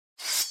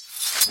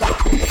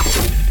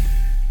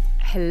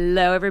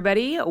Hello,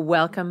 everybody.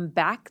 Welcome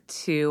back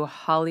to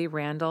Holly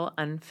Randall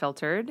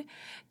Unfiltered.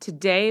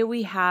 Today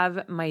we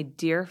have my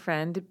dear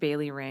friend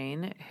Bailey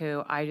Rain,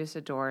 who I just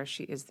adore.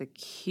 She is the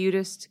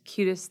cutest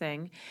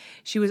thing.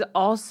 She was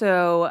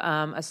also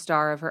a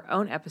star of her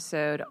own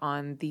episode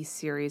on the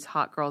series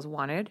Hot Girls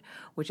Wanted,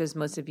 which, as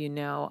most of you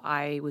know,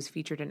 I was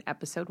featured in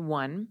episode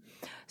 1.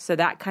 So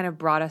that kind of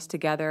brought us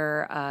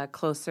together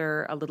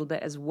closer a little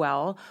bit as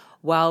well,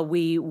 while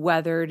we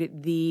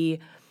weathered the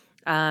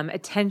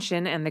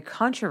attention and the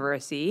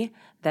controversy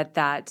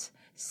that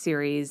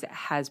series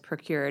has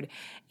procured.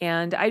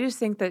 And I just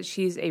think that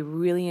she's a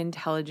really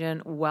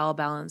intelligent,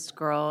 well-balanced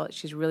girl.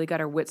 She's really got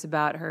her wits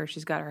about her.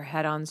 She's got her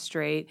head on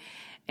straight.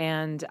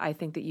 And I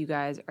think that you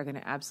guys are going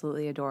to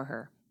absolutely adore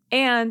her.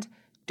 And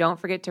don't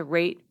forget to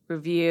rate,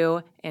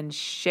 review, and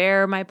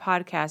share my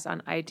podcast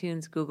on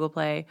iTunes, Google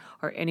Play,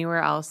 or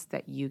anywhere else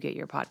that you get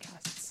your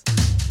podcasts.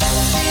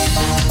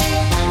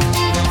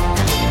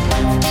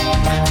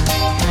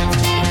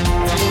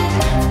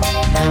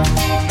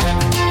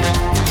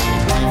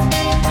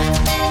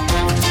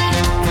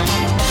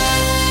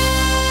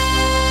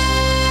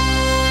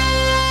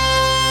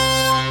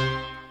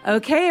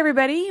 Okay,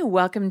 everybody,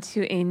 welcome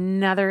to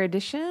another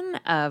edition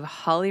of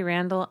Holly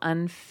Randall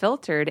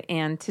Unfiltered.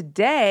 And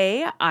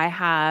today I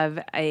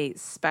have a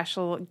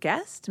special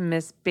guest,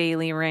 Miss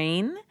Bailey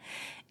Rain.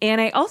 And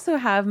I also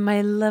have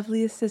my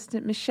lovely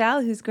assistant,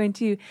 Michelle, who's going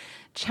to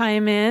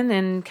chime in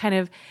and kind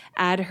of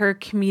add her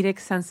comedic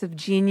sense of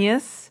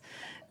genius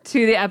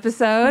to the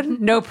episode.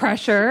 No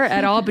pressure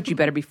at all, but you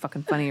better be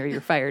fucking funny or you're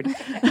fired.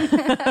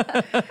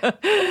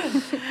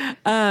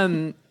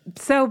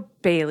 So,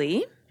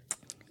 Bailey.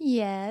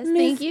 Yes,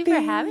 thank you for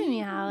having me,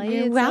 Holly.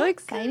 It's so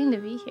exciting to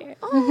be here.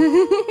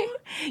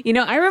 You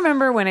know, I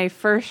remember when I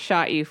first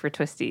shot you for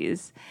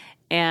Twisties,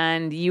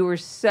 and you were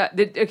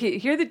okay,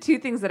 here are the two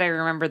things that I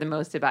remember the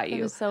most about you.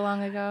 It was so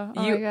long ago.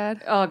 Oh, my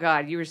God. Oh,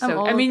 God, you were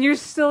so... I mean, you're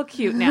still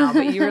cute now,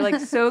 but you were,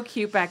 like, so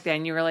cute back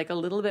then. You were, like, a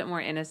little bit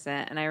more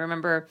innocent, and I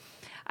remember...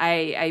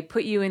 I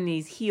put you in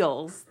these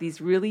heels,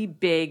 these really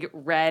big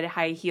red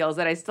high heels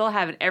that I still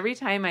have. And every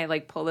time I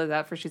like pull those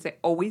out for shoes, I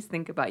always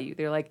think about you.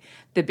 They're like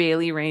the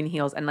Bailey Rain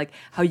heels, and like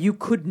how you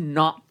could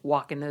not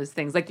walk in those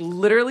things. Like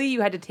literally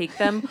you had to take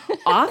them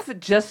off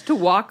just to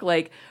walk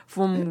like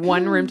from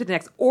one room to the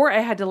next. Or I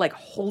had to like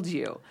hold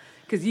you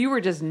because you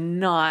were just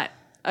not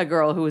a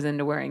girl who was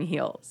into wearing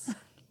heels.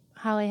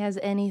 Holly, has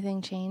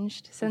anything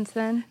changed since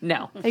then?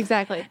 No.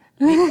 Exactly.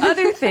 The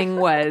other thing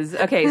was,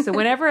 okay, so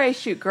whenever I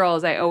shoot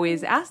girls, I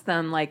always ask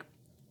them, like,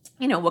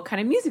 you know, what kind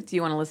of music do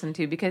you want to listen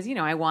to? Because, you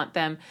know, I want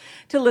them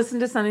to listen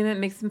to something that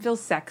makes them feel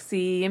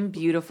sexy and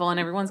beautiful, and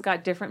everyone's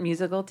got different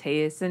musical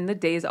tastes, and the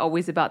day is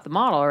always about the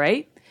model,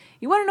 right?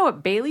 You want to know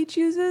what Bailey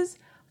chooses?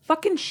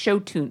 Fucking show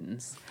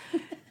tunes.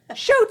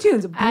 Show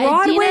tunes,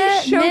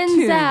 Broadway show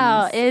tunes.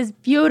 Menzel is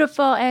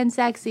beautiful and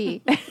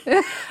sexy.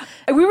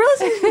 We were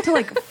listening to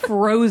like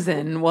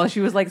Frozen while she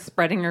was like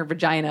spreading her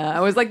vagina. I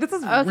was like, "This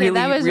is okay." Really,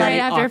 that was really right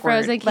after awkward.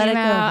 Frozen came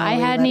out. I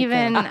hadn't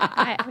even.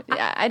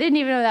 I didn't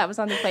even know that was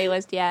on the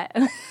playlist yet.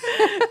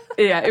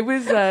 Yeah, it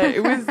was,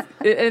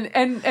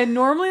 and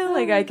normally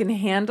like I can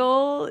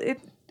handle it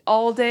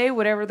all day,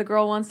 whatever the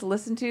girl wants to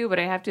listen to. But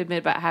I have to admit,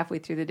 about halfway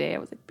through the day, I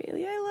was like,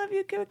 Bailey, I love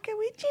you. Can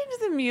we change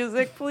the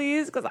music,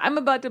 please? Because I'm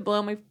about to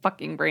blow my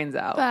fucking brains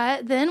out.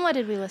 But then what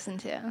did we listen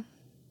to?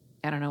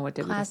 I don't know what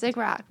did Classic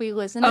rock. We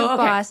listened to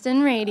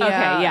Boston radio,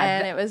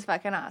 and it was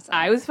fucking awesome.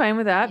 I was fine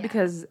with that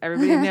because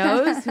everybody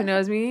knows, who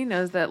knows me,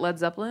 knows that Led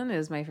Zeppelin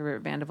is my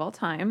favorite band of all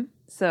time.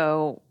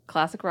 So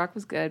classic rock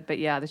was good, but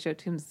yeah, the show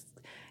tunes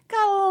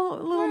got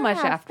a little much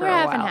after a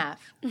while. We're half and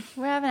half.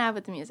 We're half and half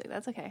with the music.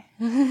 That's okay.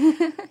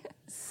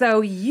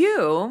 So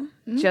you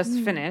just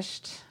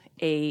finished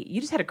you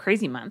just had a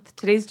crazy month.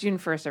 Today's June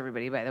 1st,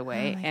 everybody, by the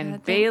way. And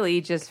God,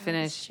 Bailey just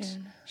finished.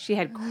 She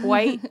had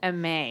quite a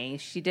May.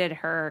 She did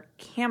her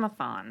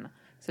camathon.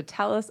 So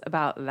tell us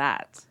about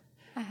that.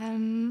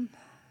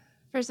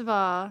 First of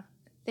all,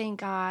 thank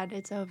God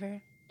it's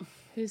over.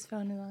 Whose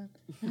phone is on?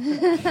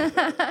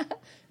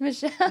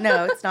 Michelle?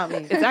 No, it's not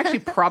me. It's actually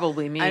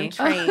probably me. I'm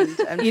trained.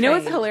 You know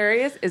what's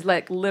hilarious is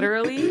like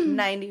literally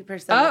 90% of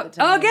the time.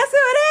 Oh, guess who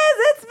it is?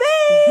 It's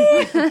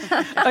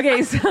me.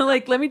 Okay, so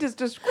like let me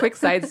just quick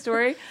side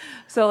story.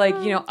 So like,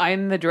 you know,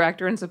 I'm the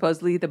director and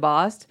supposedly the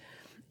boss,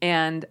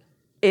 and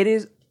it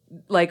is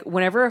like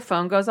whenever a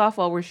phone goes off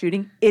while we're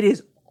shooting, it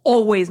is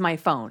always my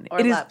phone.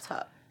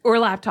 Or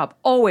laptop,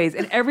 always.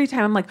 And every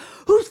time I'm like,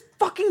 whose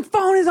fucking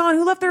phone is on?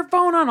 Who left their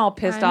phone on? All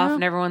pissed off.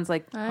 And everyone's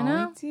like,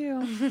 it's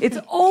you. It's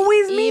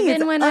always me.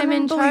 Even when I'm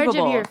in charge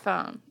of your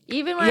phone.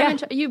 Even when I'm in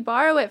charge, you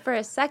borrow it for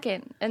a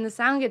second and the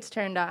sound gets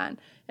turned on.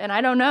 And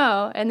I don't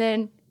know. And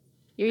then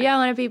you're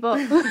yelling at people.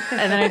 And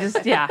then I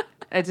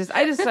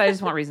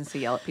just want reasons to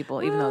yell at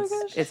people, even though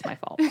it's my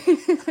fault.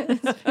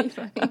 It's pretty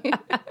funny.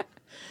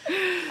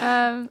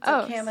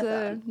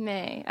 So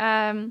May.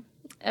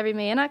 Every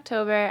May and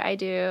October, I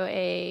do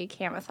a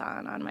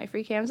camathon on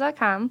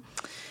myfreecams.com.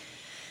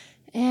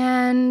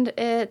 And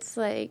it's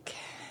like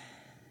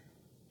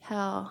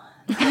hell.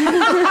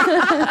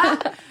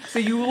 So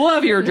you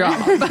love your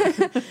job.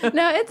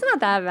 No, it's not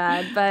that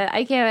bad, but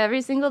I cam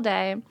every single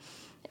day.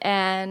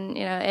 And,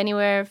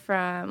 anywhere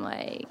from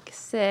like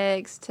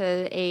 6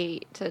 to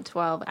 8 to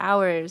 12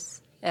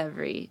 hours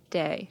every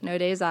day. No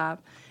days off.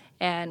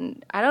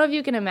 And I don't know if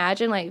you can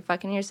imagine like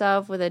fucking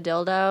yourself with a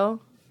dildo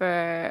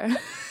for...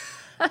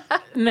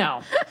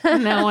 No,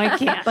 I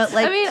can't. But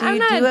like, do you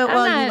do it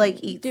while you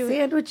like eat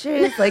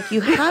sandwiches? Like, you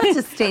have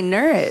to stay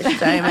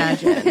nourished, I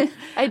imagine.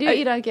 I do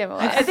eat on camera.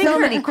 I think so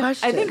many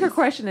questions. I think her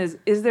question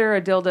is there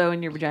a dildo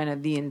in your vagina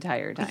the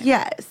entire time?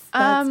 Yes,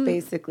 that's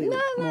basically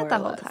not the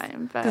whole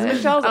time. Because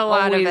Michelle's a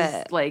lot always of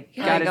it. like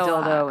got a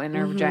dildo in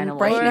her vagina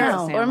right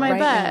now, or my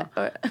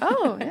butt.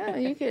 Yeah,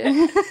 you could.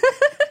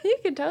 You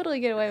could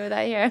totally get away with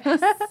that here.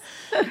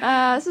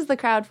 This is the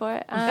crowd for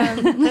it.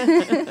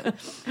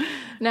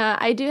 No,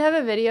 I do have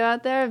a video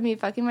out there of me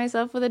fucking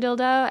myself with a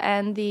dildo,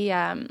 and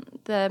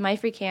the My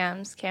Free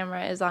Cams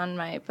camera is on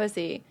my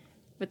pussy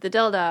with the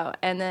dildo,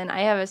 and then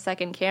I have a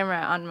second camera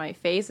on my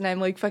face, and I'm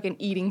like fucking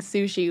eating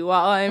sushi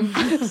while I'm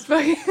fucking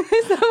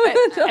myself.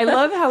 I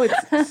love how it's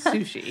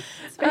sushi.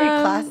 It's very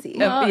classy.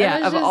 Well,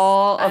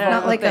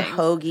 not like a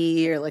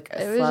hoagie or like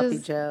a sloppy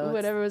Joe.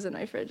 Whatever was in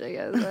my fridge, I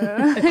guess.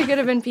 It could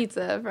have been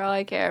pizza for all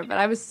I care, but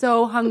I was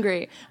so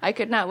hungry. I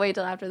could not wait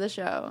till after the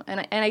show,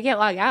 and I can't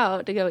log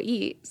out to go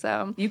eat.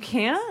 So you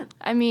can't.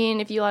 I mean,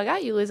 if you log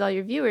out, you lose all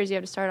your viewers. You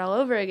have to start all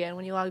over again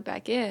when you log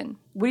back in.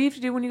 What do you have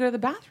to do when you go to the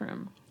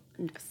bathroom?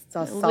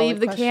 Leave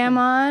the cam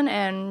on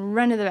and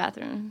run to the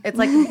bathroom. It's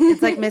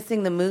like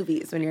missing the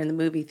movies when you're in the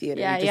movie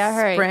theater. Yeah, you just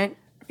hurry. Sprint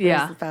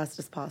as fast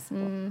as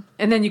possible.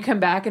 And then you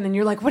come back and then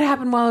you're like, what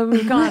happened while I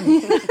was gone?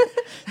 And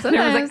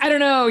everyone's like, I don't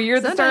know, you're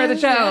at the start of the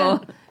show.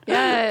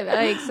 Yeah,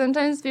 like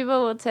sometimes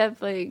people will tip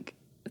like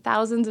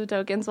thousands of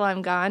tokens while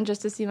I'm gone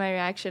just to see my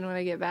reaction when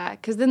I get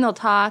back. Because then they'll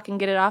talk and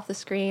get it off the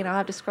screen. I'll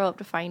have to scroll up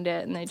to find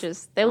it, and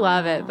they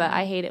love it. But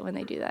I hate it when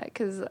they do that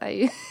because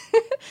I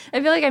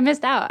feel like I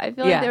missed out. I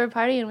feel like they were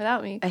partying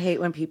without me. I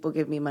hate when people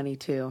give me money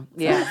too.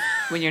 Yeah,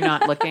 when you're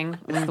not looking,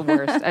 it's the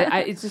worst.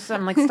 It's just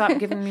I'm like, stop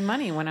giving me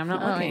money when I'm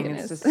not looking.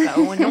 It's just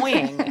so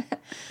annoying.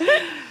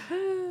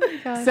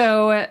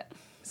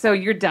 So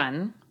you're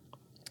done.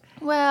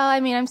 Well, I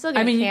mean, I'm still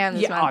going to cam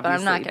this month, but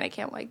I'm not going to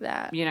cam like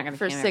that. You're not going to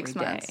for cam 6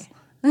 every months. Day.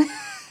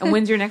 And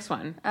when's your next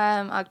one?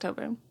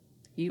 October.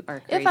 You are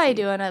crazy. If I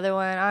do another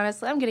one,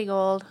 honestly, I'm getting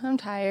old. I'm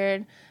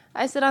tired.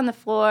 I sit on the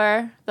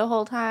floor the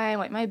whole time.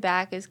 Like, my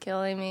back is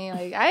killing me.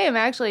 Like, I am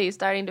actually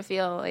starting to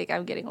feel like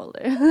I'm getting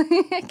older.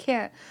 I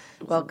can't.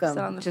 Welcome. Sit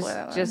on the floor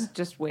that long.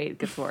 Just wait. It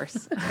gets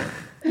worse.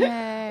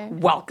 Yay.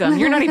 Welcome.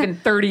 You're not even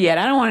 30 yet.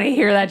 I don't want to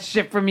hear that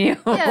shit from you.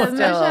 Yeah,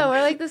 Michelle,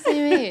 we're like the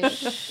same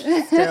age.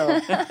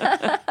 Still.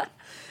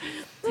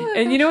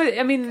 And you know what?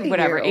 I mean,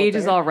 whatever. Age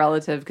is all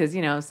relative because,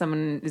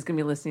 someone is going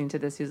to be listening to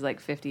this who's like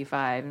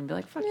 55 and be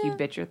like, fuck you,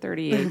 bitch, you're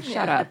 38.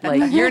 Shut up.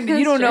 Like,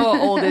 you don't know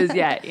what old is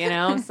yet,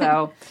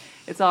 So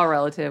it's all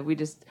relative. We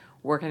just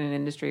work in an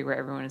industry where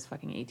everyone is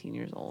fucking 18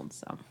 years old,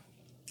 so.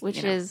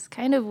 Which is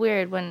kind of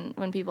weird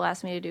when people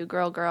ask me to do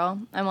girl.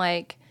 I'm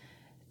like,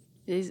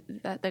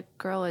 that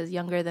girl is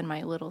younger than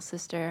my little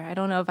sister. I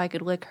don't know if I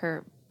could lick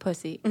her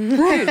pussy. Dude,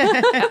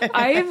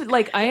 I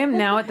am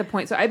now at the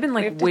point, so I've been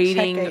like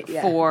waiting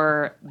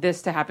for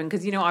this to happen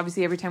because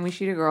obviously every time we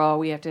shoot a girl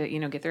we have to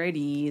get their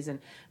IDs and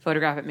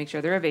photograph it, make sure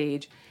they're of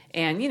age,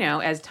 and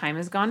as time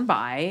has gone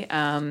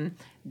by,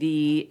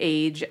 the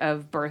age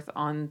of birth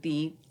on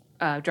the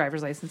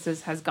driver's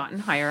licenses has gotten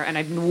higher, and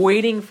I've been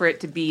waiting for it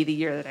to be the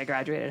year that I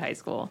graduated high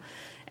school.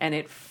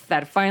 And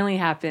that finally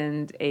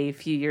happened a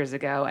few years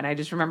ago. And I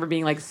just remember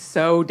being like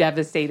so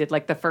devastated.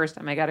 Like the first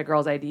time I got a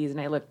girl's IDs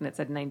and I looked and it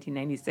said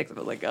 1996. I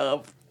was like,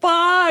 oh,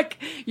 fuck.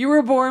 You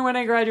were born when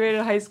I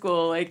graduated high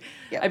school. Like,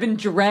 I've been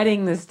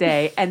dreading this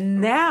day.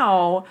 And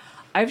now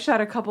I've shot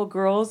a couple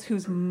girls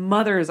whose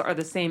mothers are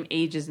the same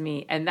age as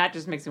me. And that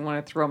just makes me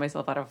want to throw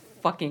myself out a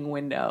fucking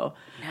window.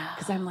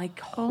 Because I'm like,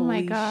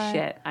 holy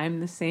shit, I'm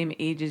the same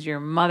age as your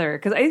mother.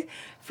 Because I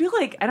feel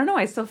like, I don't know,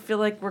 I still feel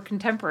like we're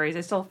contemporaries.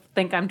 I still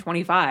think I'm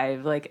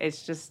 25. Like,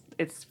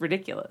 it's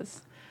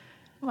ridiculous.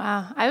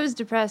 Wow. I was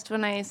depressed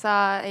when I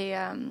saw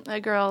a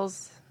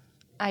girl's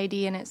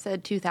ID and it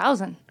said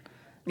 2000.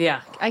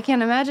 Yeah. I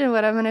can't imagine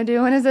what I'm going to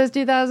do when it says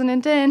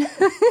 2010.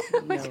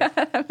 Oh my God.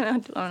 I'm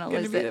going to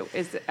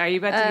list it. Are you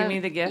about to give me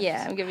the gift?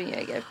 Yeah, I'm giving you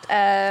a gift.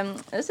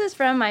 This is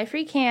from My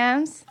Free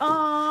Cams.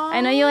 Aww. I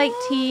know you like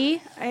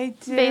tea. I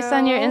do. Based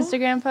on your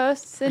Instagram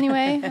posts,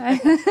 anyway.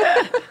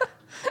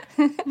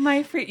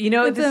 My Free...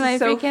 this is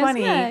so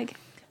funny. Snag.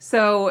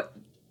 So...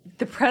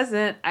 the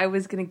present I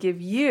was going to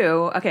give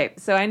you... Okay,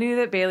 so I knew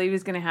that Bailey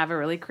was going to have a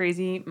really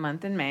crazy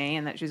month in May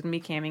and that she was going to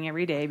be camming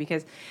every day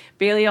because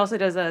Bailey also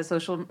does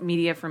social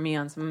media for me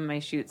on some of my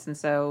shoots, and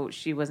so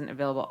she wasn't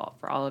available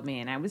for all of me,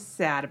 and I was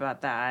sad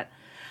about that.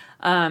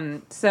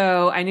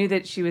 So I knew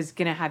that she was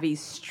going to have a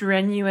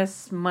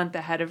strenuous month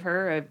ahead of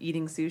her of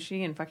eating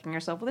sushi and fucking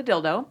herself with a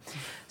dildo.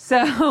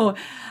 So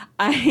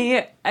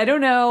I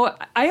don't know.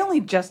 I only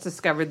just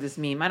discovered this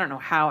meme. I don't know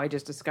how I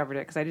just discovered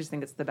it because I just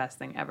think it's the best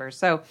thing ever.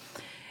 So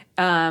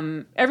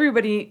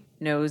Everybody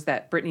knows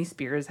that Britney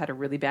Spears had a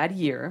really bad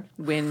year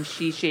when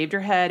she shaved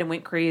her head and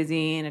went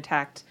crazy and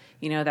attacked,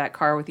 that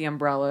car with the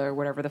umbrella or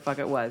whatever the fuck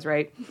it was,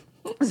 right?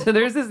 So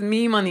there's this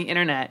meme on the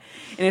internet,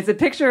 and it's a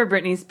picture of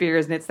Britney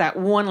Spears, and it's that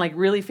one like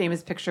really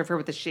famous picture of her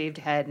with the shaved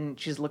head, and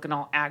she's looking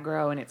all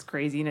aggro, and it's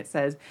crazy, and it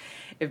says,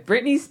 "If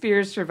Britney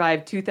Spears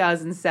survived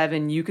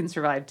 2007, you can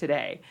survive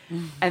today."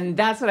 And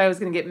that's what I was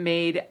going to get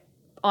made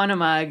on a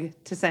mug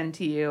to send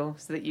to you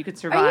so that you could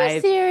survive Are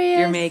you serious?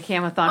 your May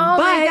Camathon. Oh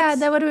but my God,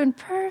 that would have been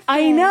perfect.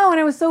 I know, and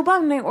I was so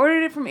bummed. And I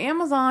ordered it from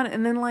Amazon,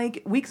 and then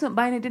like weeks went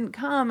by and it didn't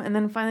come, and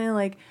then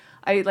finally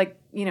I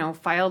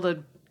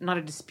filed not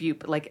a dispute,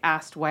 but like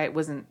asked why it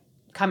wasn't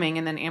coming,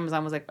 and then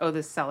Amazon was like, "Oh,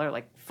 this seller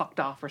like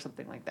fucked off or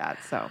something like that."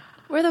 So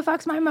where the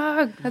fuck's my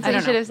mug? That's what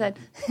you should have said.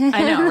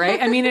 I know,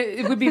 right? I mean,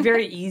 it would be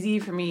very easy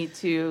for me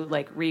to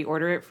like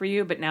reorder it for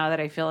you, but now that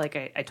I feel like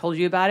I told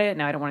you about it,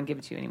 now I don't want to give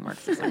it to you anymore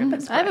because it's like a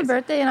big surprise. I have a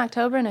birthday in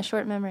October and a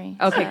short memory.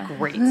 Okay,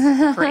 great.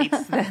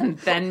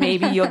 Then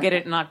maybe you'll get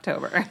it in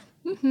October.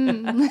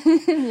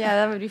 Yeah,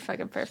 that would be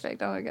fucking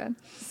perfect. Oh my God.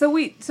 So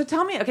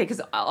tell me, okay, because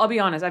I'll be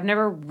honest, I've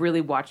never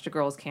really watched a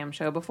girls' cam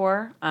show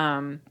before.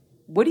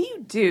 What do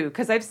you do?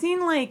 Because I've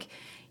seen like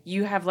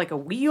you have like a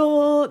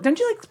wheel. Don't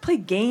you like play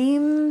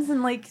games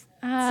and like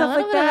stuff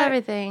like that?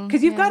 Everything.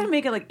 Because you've got to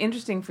make it like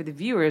interesting for the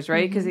viewers,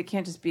 right? Because it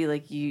can't just be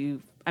like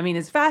you. I mean,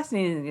 as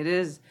fascinating as it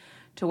is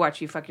to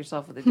watch you fuck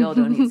yourself with a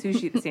dildo and eat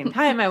sushi at the same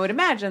time, I would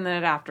imagine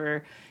that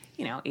after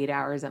 8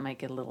 hours, that might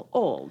get a little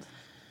old.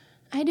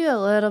 I do a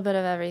little bit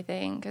of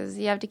everything because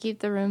you have to keep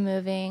the room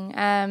moving.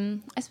 I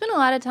spend a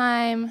lot of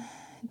time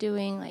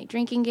doing like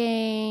drinking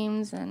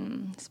games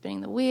and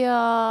spinning the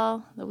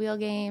wheel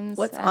games.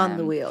 What's on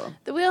the wheel?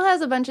 The wheel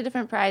has a bunch of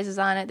different prizes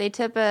on it. They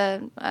tip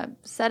a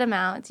set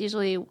amount. It's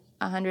usually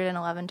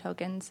 111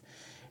 tokens.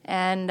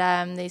 And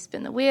they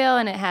spin the wheel,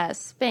 and it has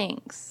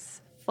Spanx,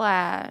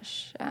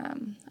 Flash,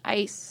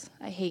 ice.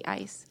 I hate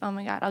ice. Oh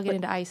my God, I'll get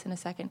into ice in a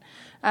second.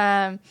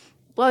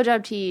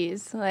 Blowjob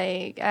teas,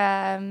 like,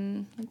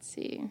 let's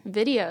see,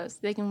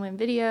 videos. They can win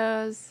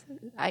videos.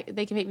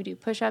 They can make me do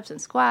push-ups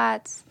and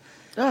squats.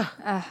 Yeah.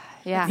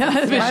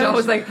 Michelle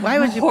was like, why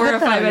would you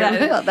horrified put that on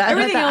by your that?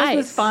 Everything else ice.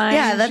 was fine.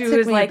 Yeah, that she took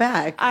was me like,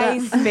 back.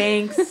 Ice,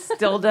 Spanx,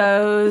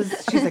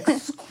 dildos. She's like,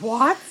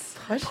 squats?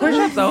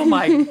 Push-ups? Oh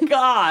my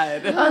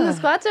God. Oh, and the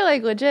squats are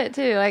like legit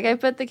too. Like I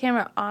put the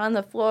camera on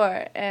the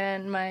floor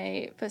and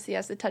my pussy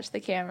has to touch the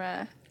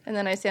camera, and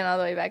then I stand all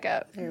the way back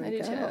up. I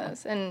do 2 of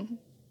those. And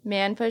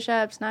man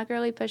push-ups, not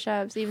girly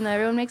push-ups, even though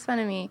everyone makes fun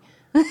of me.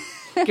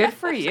 Good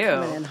for you.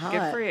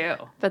 Good for you.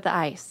 But the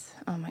ice.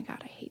 Oh my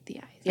God, I hate the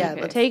ice. Yeah,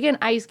 okay. Take an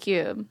ice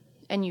cube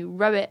and you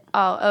rub it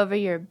all over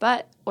your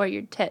butt or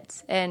your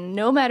tits, and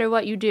no matter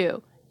what you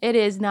do, it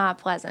is not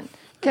pleasant.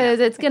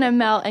 Because it's going to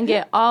melt and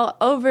get all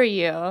over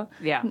you.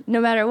 Yeah. No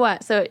matter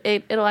what. So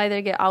it'll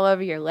either get all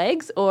over your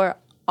legs or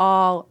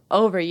all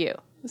over you.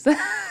 So,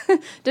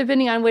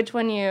 depending on which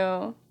one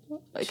you...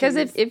 Because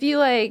if you,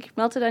 like,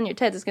 melt it on your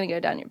tits, it's going to go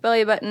down your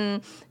belly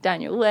button,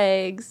 down your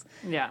legs.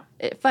 Yeah.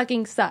 It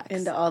fucking sucks.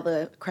 Into all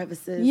the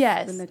crevices.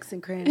 Yes. The nooks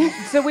and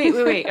crannies. So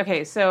wait.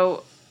 Okay,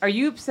 so are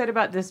you upset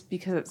about this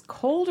because it's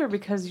cold or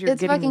because you're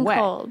getting wet? It's fucking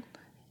cold.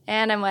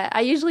 And I'm wet.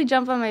 I usually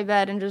jump on my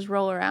bed and just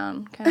roll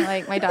around, kind of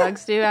like my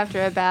dogs do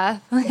after a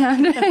bath.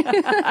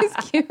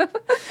 It's cute.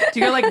 Do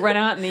you like run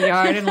out in the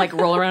yard and like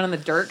roll around in the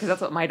dirt? Because that's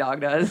what my dog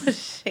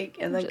does. Shake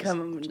and then come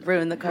and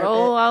ruin the carpet.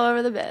 Roll all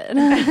over the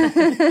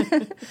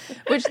bed.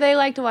 Which they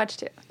like to watch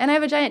too. And I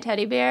have a giant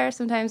teddy bear.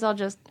 Sometimes I'll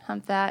just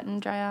hump that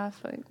and dry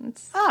off. Like,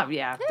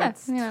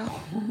 That's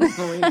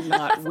totally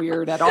not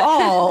weird at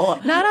all.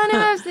 Not on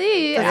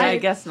MFC. I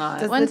guess not.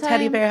 Does the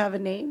teddy bear have a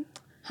name?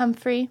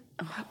 Humphrey.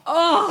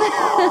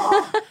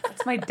 Oh,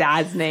 that's my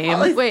dad's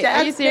name. Wait,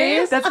 are you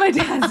serious? That's my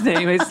dad's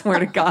name. I swear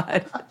to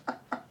God.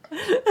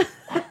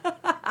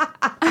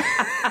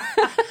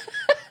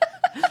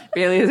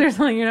 Bailey, is there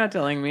something you're not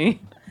telling me?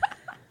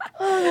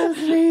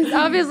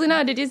 Obviously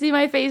not. Did you see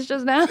my face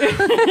just now?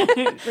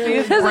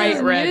 She's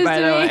bright red, by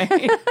the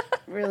way.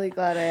 Really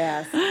glad I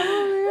asked.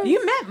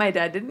 You met my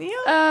dad, didn't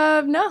you?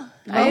 No.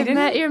 I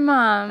met your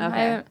mom.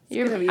 Okay.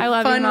 I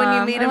love fun your mom. when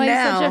you meet him I'm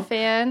now. such a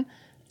fan.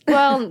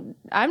 Well,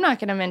 I'm not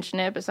going to mention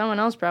it, but someone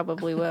else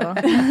probably will.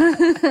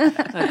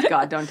 Oh,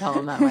 God, don't tell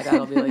him that. My dad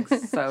will be like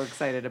so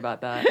excited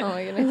about that. Oh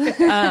my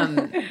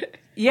goodness.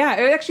 Yeah,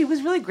 it actually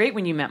was really great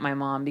when you met my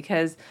mom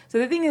because, so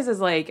the thing is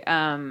like,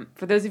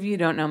 for those of you who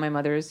don't know, my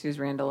mother is Suze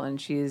Randall, and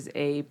she's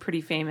a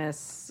pretty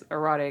famous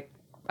erotic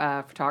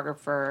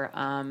photographer,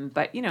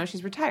 but,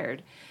 she's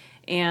retired.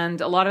 And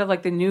a lot of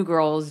like the new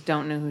girls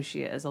don't know who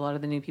she is. A lot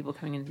of the new people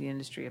coming into the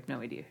industry have no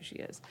idea who she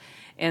is.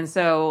 And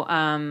so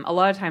a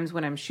lot of times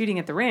when I'm shooting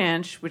at the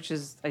ranch, which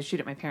is, I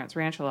shoot at my parents'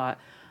 ranch a lot,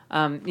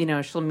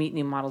 she'll meet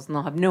new models and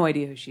they'll have no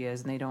idea who she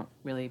is and they don't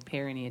really pay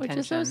her any attention.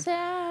 Which is so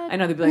sad. I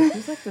know, they'll be like,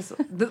 who's like this?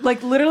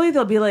 Like literally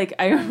they'll be like,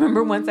 I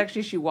remember once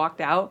actually she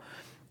walked out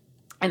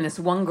and this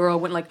one girl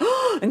went like,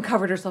 and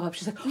covered herself up.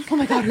 She's like, oh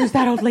my God, who's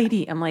that old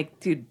lady? I'm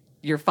like, dude,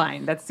 you're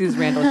fine. That's Suze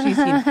Randall. She's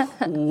seen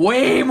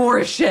way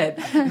more shit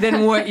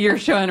than what you're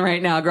showing right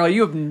now, girl.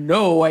 You have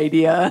no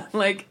idea.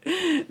 Like,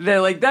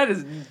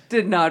 that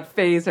did not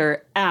faze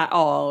her at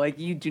all. Like,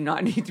 you do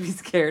not need to be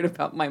scared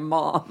about my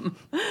mom.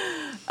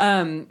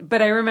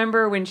 But I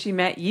remember when she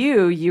met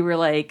you, you were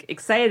like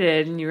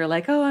excited and you were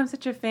like, oh, I'm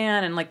such a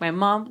fan. And like, my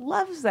mom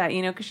loves that,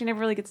 because she never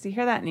really gets to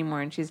hear that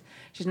anymore. And she's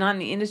not in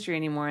the industry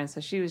anymore. And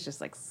so she was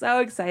just like so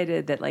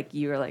excited that like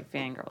you were like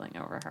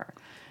fangirling over her.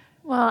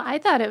 Well, I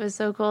thought it was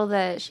so cool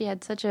that she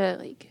had such a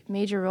like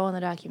major role in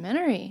the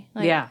documentary.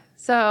 Like, yeah.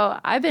 So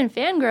I've been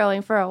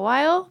fangirling for a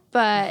while,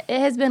 but it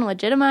has been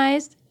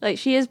legitimized. Like,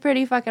 she is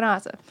pretty fucking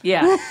awesome.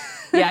 Yeah.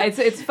 Yeah,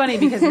 it's funny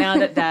because now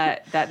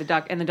that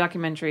the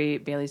documentary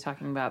Bailey's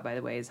talking about, by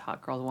the way, is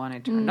Hot Girl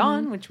Wanted Turned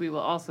On, which we will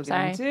also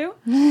get into.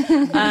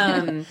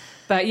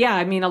 But yeah,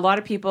 I mean, a lot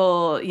of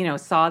people,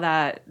 saw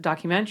that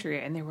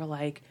documentary and they were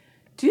like,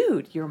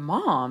 dude, your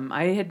mom,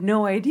 I had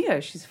no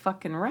idea. She's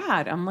fucking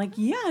rad. I'm like,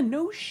 yeah,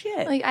 no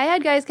shit. Like, I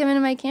had guys come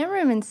into my camp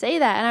room and say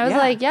that. And I was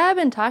like, yeah, I've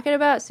been talking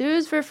about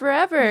Suze for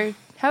forever.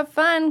 Have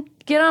fun.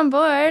 Get on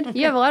board.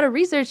 You have a lot of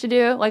research to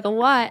do. Like, a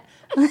lot.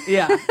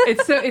 Yeah.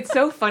 It's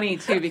so funny,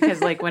 too,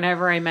 because, like,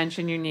 whenever I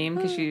mention your name,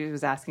 because she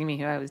was asking me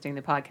who I was doing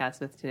the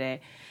podcast with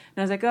today,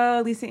 and I was like,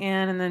 oh, Lisa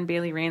Ann, and then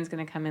Bailey Rain's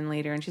going to come in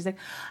later. And she's like,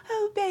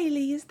 oh,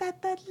 Bailey, is that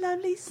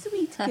lovely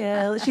sweet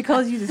girl? She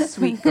calls you the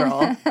sweet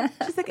girl.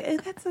 She's like, oh,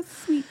 that's a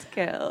sweet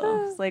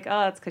girl. It's like,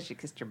 oh, it's because she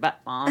kissed your butt,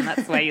 Mom.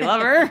 That's why you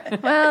love her.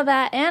 Well,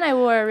 and I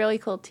wore a really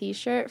cool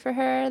T-shirt for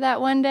her that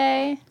one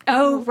day.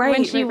 Oh, right.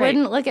 When she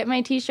wouldn't look at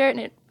my T-shirt,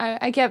 and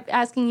I kept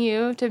asking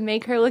you to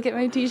make her look at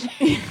my T-shirt.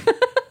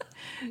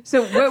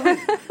 So what was...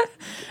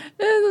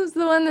 This was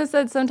the one that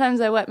said,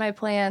 sometimes I wet my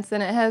plants,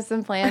 and it has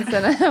some plants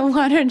and a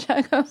water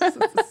jug.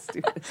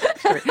 Stupid.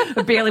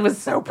 But Bailey was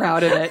so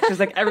proud of it. She was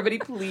like, everybody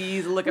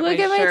please look at my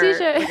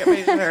T-shirt. Look at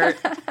my shirt.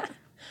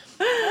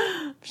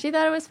 She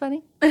thought it was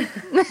funny.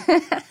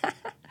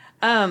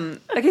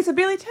 Okay, so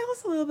Bailey, tell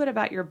us a little bit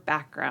about your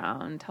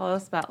background. Tell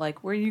us about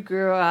like where you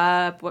grew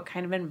up, what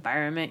kind of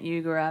environment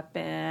you grew up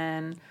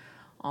in,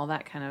 all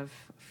that kind of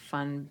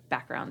fun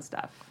background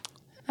stuff.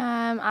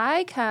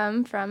 I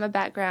come from a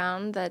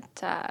background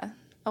that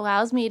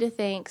allows me to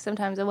think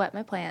sometimes I wet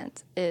my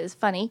plants is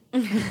funny,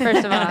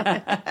 first of all.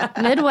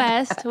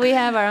 Midwest, we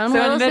have our own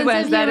little sense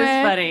of humor. That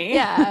is funny.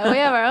 Yeah, we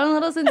have our own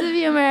little sense of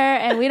humor,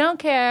 and we don't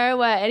care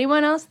what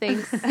anyone else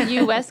thinks.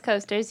 You West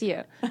Coasters,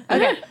 you.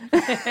 Okay.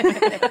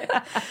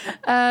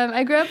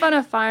 I grew up on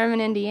a farm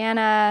in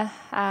Indiana.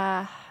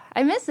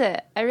 I miss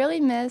it. I really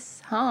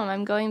miss home.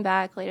 I'm going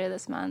back later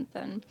this month,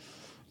 and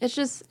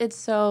it's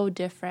so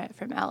different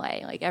from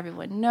LA. Like,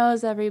 everyone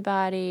knows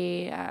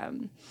everybody,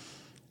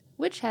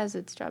 which has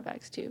its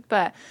drawbacks too.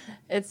 But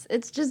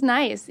it's just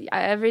nice.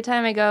 Every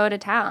time I go to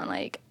town,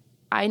 like,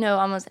 I know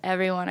almost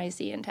everyone I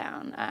see in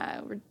town.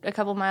 We're a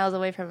couple miles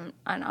away from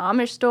an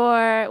Amish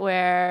store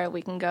where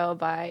we can go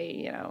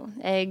buy,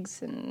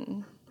 eggs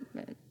and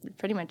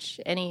pretty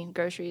much any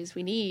groceries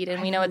we need, and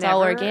we know it's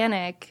all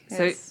organic.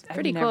 So it's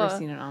pretty cool. I've never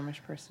seen an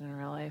Amish person in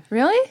real life.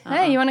 Really?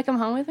 Hey, you want to come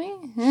home with me?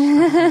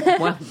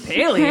 Well,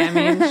 Bailey, I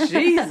mean,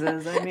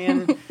 Jesus. I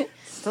mean, it's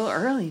still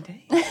early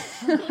days.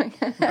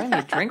 I'm buying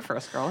a drink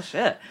first, girl.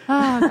 Shit.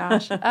 Oh,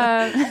 gosh. But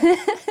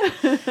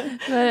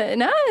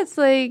no, it's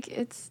like,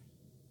 it's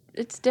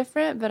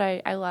different, but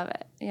I love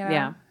it.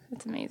 Yeah.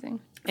 It's amazing.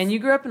 And you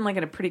grew up in, like,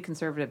 in a pretty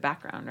conservative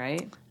background,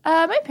 right?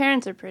 My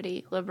parents are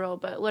pretty liberal,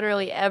 but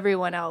literally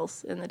everyone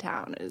else in the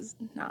town is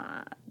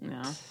not.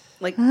 No.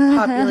 Like,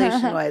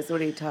 population-wise, what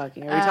are you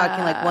talking? Are we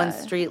talking, like, one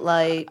street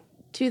light?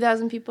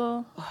 2,000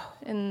 people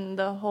in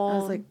the whole. That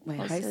was like my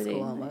high city.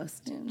 school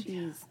almost. Yeah.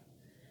 Jeez.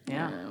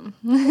 Yeah.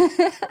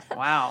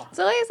 Wow.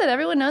 So, like I said,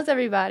 everyone knows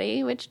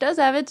everybody, which does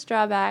have its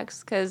drawbacks,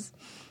 because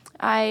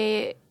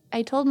I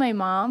told my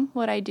mom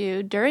what I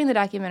do during the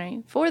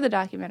documentary, for the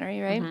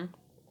documentary, right? Mm-hmm.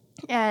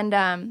 And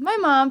my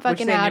mom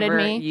fucking outed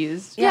me.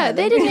 Used. Yeah,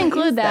 they didn't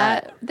include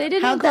that. They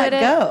didn't include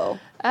it. How'd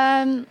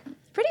that go?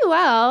 Pretty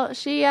well.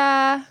 She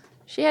had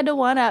to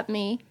one-up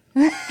me.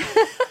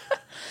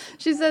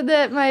 She said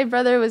that my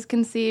brother was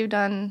conceived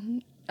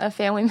on a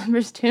family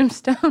member's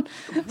tombstone.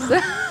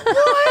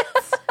 What?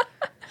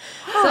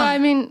 So, I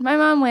mean, my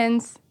mom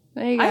wins.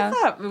 There you go. I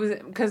thought it was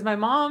because my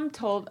mom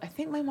told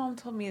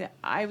me that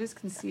I was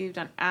conceived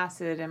on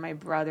acid and my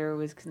brother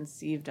was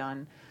conceived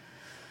on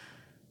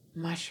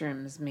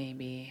mushrooms,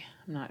 maybe.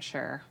 I'm not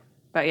sure.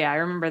 But yeah, I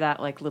remember that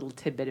like little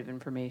tidbit of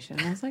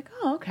information. I was like,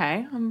 oh,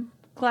 okay. I'm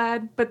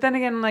glad. But then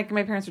again, like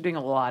my parents were doing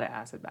a lot of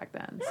acid back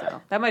then.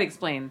 So that might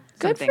explain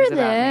some things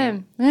about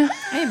me.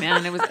 Hey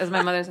man, it was, as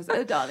my mother says,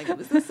 oh darling, it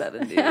was the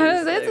 70s.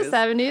 It's the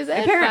 70s.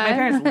 My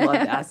parents loved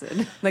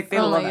acid. Like they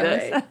loved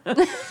it.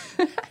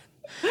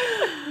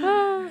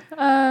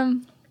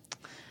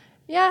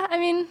 Yeah, I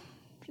mean,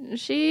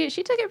 she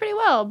took it pretty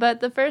well. But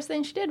the first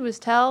thing she did was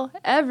tell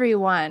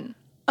everyone.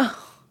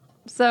 Oh.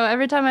 So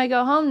every time I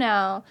go home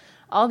now,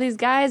 all these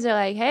guys are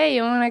like, hey,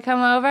 you want to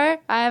come over?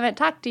 I haven't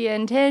talked to you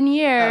in 10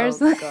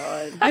 years. Oh,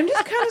 God. I'm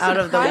just kind of out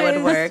of the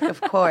woodwork,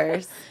 of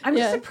course. I'm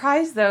just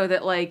surprised, though,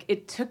 that, like,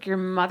 it took your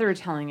mother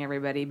telling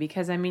everybody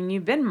because, I mean,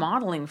 you've been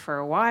modeling for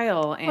a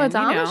while. And, well, it's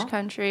Amish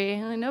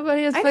country. Like,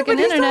 nobody has fucking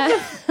know,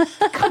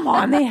 internet. Come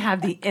on, they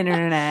have the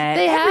internet.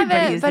 They have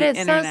Everybody it, but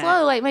it's so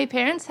slow. Like, my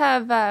parents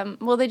have,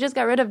 they just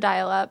got rid of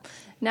dial-up.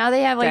 Now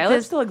they have, like,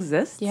 dial-up still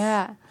exists?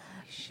 Yeah.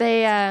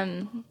 They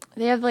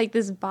have like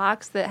this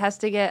box that has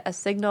to get a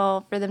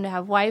signal for them to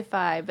have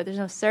Wi-Fi, but there's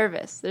no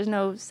service. There's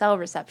no cell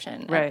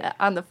reception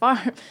on the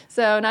farm.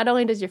 So not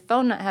only does your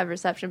phone not have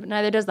reception, but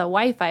neither does the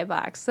Wi-Fi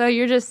box. So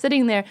you're just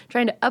sitting there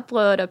trying to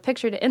upload a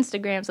picture to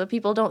Instagram so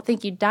people don't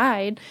think you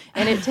died,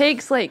 and it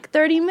takes like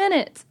 30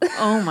 minutes.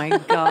 Oh my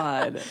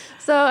God.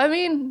 So, I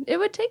mean, it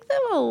would take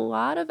them a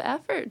lot of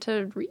effort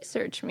to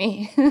research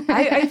me.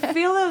 I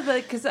feel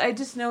like, because I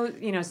just know,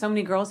 so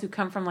many girls who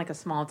come from like a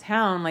small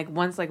town, like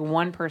once like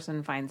one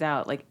person finds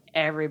out, like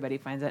everybody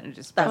finds out and it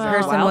just that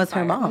person was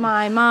her mom.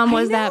 My mom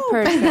was that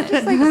person. I'm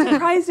just like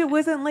surprised it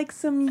wasn't like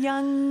some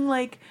young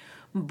like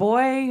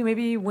boy who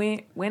maybe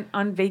went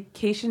on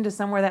vacation to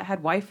somewhere that had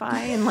Wi-Fi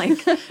and like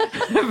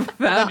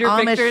found your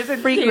Amish pictures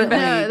and frequently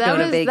No, go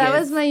to Vegas. that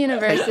was my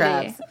university.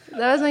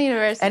 That was my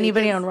university.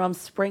 Anybody on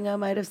Rumspringa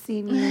might have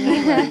seen you.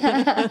 Like,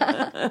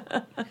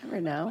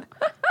 never know.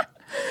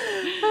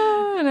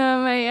 Oh,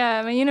 no,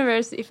 my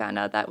university found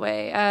out that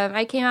way.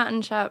 I came out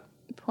and shot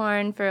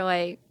porn for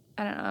like,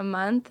 I don't know, a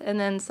month, and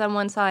then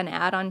someone saw an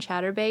ad on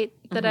Chatterbait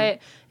that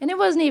and it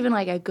wasn't even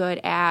like a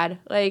good ad.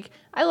 Like,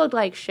 I looked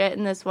like shit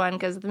in this one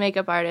because the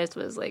makeup artist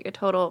was like a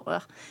total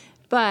ugh.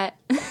 But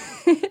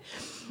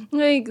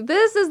like,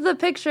 this is the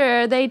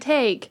picture they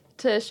take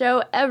to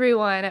show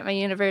everyone at my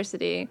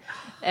university,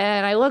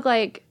 and I look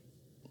like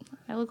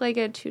a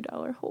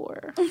 $2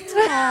 whore.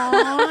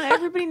 Aww,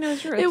 everybody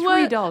knows you're a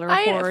 $3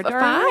 whore.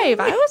 Five.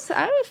 I was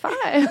 5.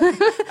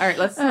 All right,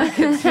 let's not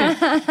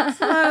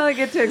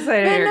get too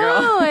excited here,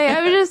 girl.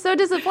 I was just so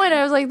disappointed.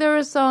 I was like, there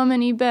were so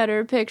many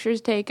better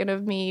pictures taken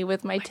of me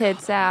with my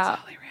tits out.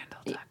 Holly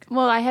Randall talk.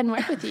 Well, I hadn't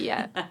worked with you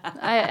yet.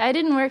 I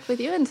didn't work with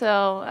you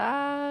until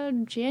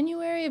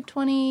January of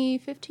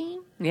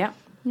 2015. Yeah.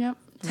 Yep.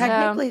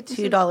 Technically,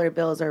 $2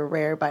 bills are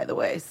rare, by the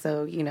way,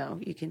 so, you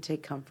can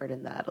take comfort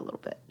in that a little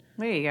bit.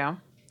 There you go.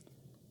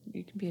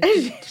 You can be a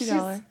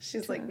 $2.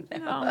 She's like, no.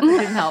 Oh, that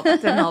didn't help.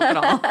 It didn't help at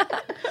all.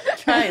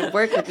 Try and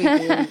work with me,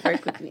 dude.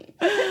 Work with me.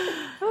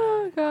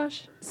 Oh,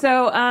 gosh.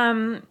 So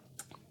I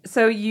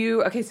shot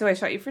you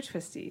for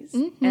Twisties,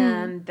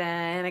 and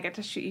then I got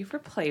to shoot you for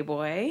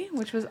Playboy,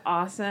 which was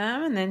awesome,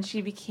 and then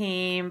she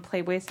became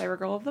Playboy Cyber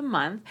Girl of the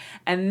Month,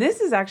 and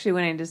this is actually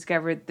when I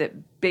discovered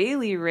that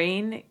Bailey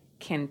Rain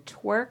can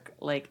twerk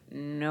like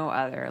no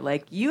other.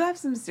 Like, you have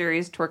some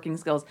serious twerking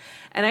skills,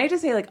 and I have to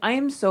say, like, I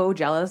am so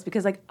jealous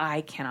because like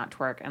I cannot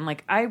twerk, and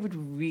like I would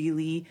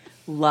really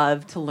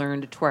love to learn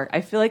to twerk.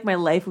 I feel like my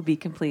life would be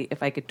complete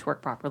if I could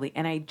twerk properly,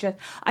 and I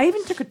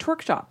even took a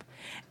twerk shop,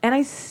 and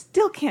I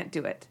still can't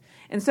do it.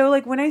 And so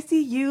like when I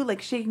see you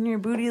like shaking your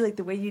booty like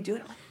the way you do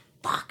it, I'm like,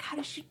 fuck, how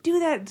does she do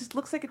that? It just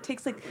looks like it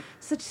takes like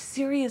such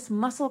serious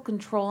muscle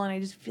control, and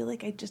I just feel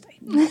like I'm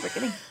never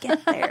gonna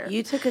get there.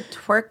 You took a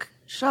twerk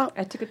shop?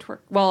 I took a twerk.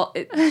 Well,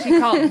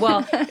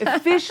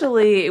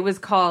 officially it was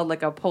called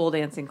like a pole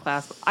dancing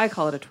class, but I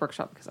call it a twerk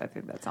shop because I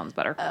think that sounds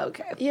better.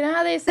 Okay. You know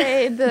how they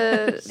say and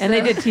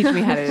they did teach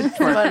me how to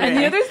twerk.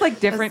 And there's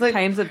like different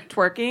kinds of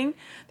twerking.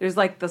 There's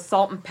like the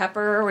salt and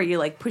pepper where you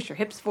like push your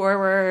hips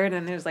forward,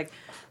 and there's like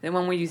the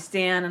one where you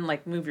stand and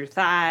like move your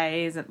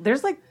thighs, and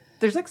there's like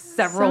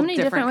several so many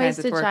different ways kinds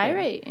of to twerking.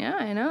 gyrate. Yeah,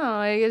 I know.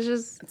 Like,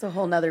 It's a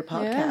whole nother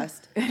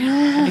podcast.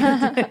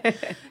 Yeah.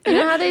 You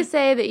know how they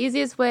say the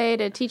easiest way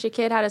to teach a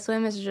kid how to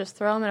swim is to just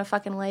throw them in a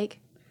fucking lake?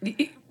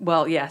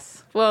 Well,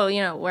 yes. Well,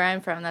 where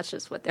I'm from, that's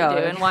just what they do,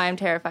 and why I'm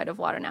terrified of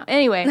water now.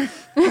 Anyway,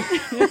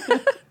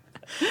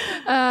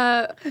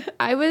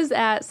 I was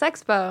at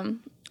Sexpo,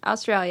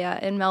 Australia,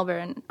 in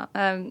Melbourne.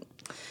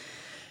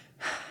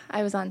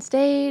 I was on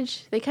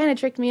stage. They kind of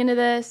tricked me into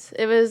this.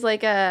 It was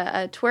like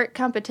a twerk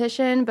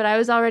competition, but I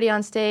was already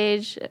on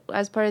stage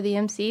as part of the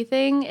MC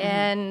thing,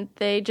 and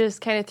they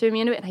just kind of threw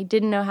me into it, and I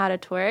didn't know how to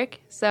twerk.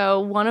 So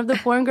one of the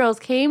porn girls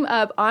came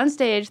up on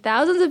stage,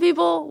 thousands of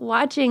people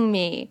watching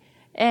me,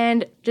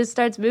 and just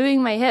starts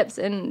moving my hips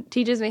and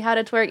teaches me how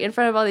to twerk in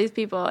front of all these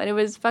people, and it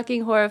was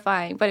fucking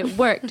horrifying, but it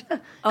worked.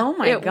 Oh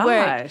my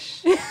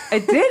gosh.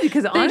 It did,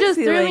 because honestly, they just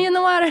threw me in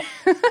the water.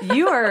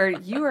 you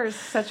are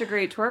such a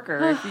great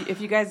twerker.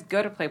 If you guys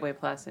go to Playboy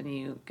Plus and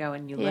you go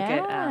and you look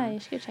at you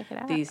should go check it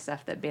out. The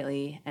stuff that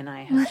Bailey and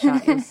I have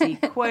shot, you'll see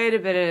quite a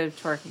bit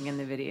of twerking in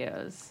the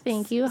videos.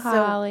 Thank you,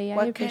 Holly. So I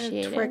what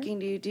appreciate kind of twerking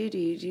do you do? Do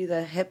you do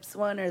the hips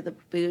one or the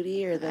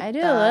booty or the I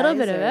do thighs, a little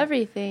bit of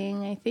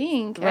everything, I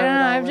think. I don't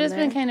know. I've just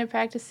been kind of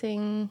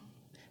practicing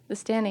the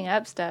standing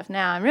up stuff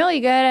now. I'm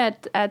really good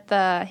at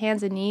the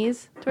hands and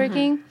knees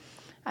twerking.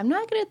 I'm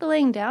not good at the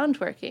laying down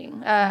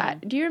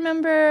twerking. Do you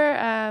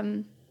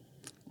remember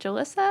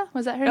Jalissa,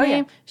 was that her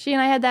name? Yeah. She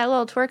and I had that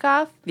little twerk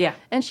off. Yeah.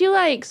 And she,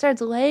 like, starts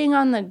laying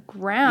on the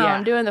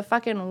ground doing the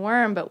fucking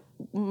worm, but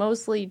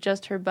mostly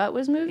just her butt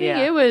was moving. Yeah.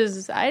 It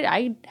was,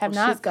 I have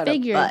not she's got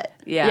figured. a butt.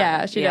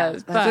 Yeah, she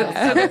does. But.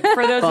 So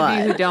for those of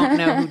you who don't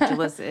know who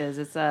Jalissa is,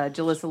 it's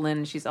Jalissa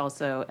Lynn. She's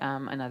also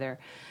another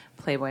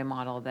Playboy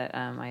model that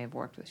I have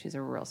worked with. She's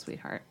a real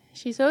sweetheart.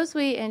 She's so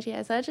sweet, and she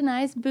has such a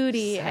nice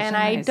booty, and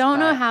I don't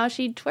know how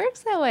she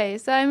twerks that way.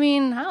 So, I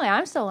mean, Holly,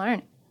 I'm still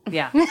learning.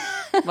 Yeah.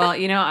 Well,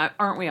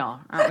 aren't we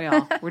all?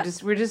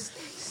 We're just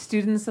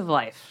students of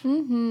life.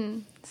 Mm-hmm.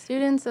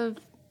 Students of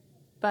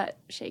butt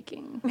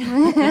shaking.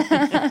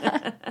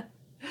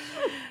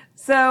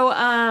 So,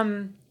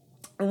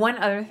 one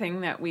other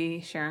thing that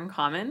we share in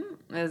common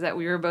is that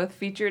we were both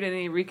featured in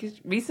a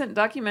recent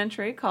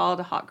documentary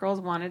called Hot Girls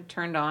Wanted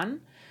Turned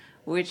On,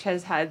 which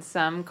has had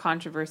some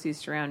controversy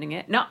surrounding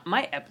it. Not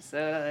my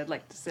episode, I'd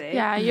like to say.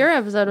 Yeah, your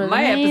episode was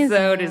my amazing.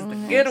 episode is the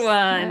good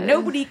one. Good.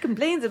 Nobody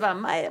complains about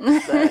my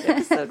episode.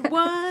 Episode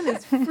 1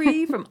 is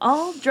free from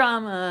all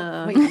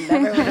drama. We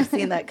never would have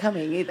seen that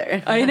coming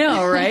either. I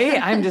know, right?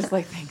 I'm just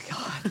like, thank God.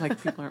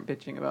 Like, people aren't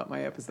bitching about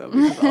my episode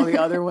because all the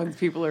other ones,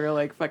 people are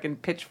like fucking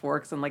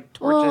pitchforks and like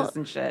torches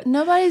and shit.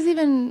 Nobody's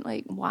even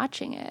like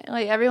watching it.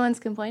 Like, everyone's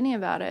complaining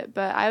about it.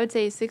 But I would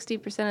say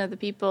 60% of the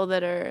people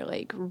that are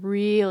like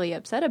really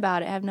upset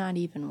about it have not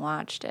even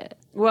watched it.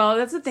 Well,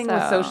 that's the thing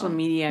with social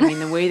media. I mean,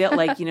 the way that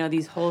like,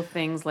 these whole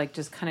things like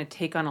just kind of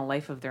take on a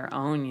life of their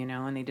own,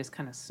 and they just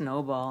kind of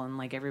snowball and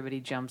like everybody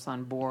jumps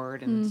on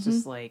board and it's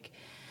just like,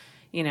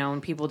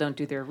 and people don't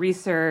do their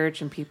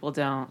research and people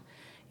don't,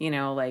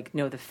 like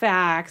know the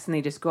facts and they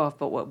just go off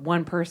but what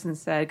one person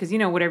said. Because,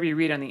 whatever you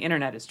read on the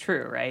internet is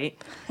true,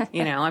 right?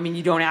 I mean,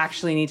 you don't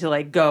actually need to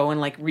like go and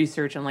like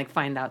research and like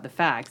find out the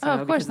facts.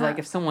 Of course because not. like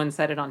if someone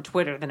said it on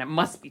Twitter, then it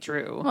must be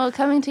true. Well,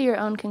 coming to your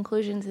own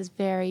conclusions is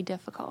very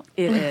difficult.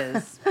 It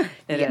is.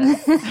 It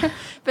is.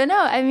 But no,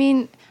 I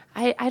mean,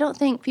 I don't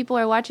think people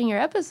are watching your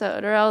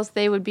episode or else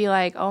they would be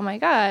like, oh my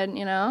God,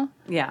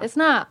 Yeah. It's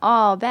not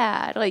all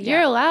bad. Like,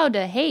 you're allowed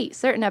to hate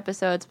certain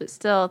episodes, but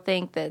still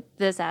think that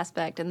this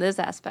aspect and this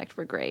aspect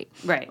were great.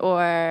 Right.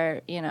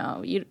 Or,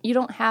 you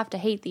don't have to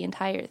hate the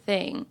entire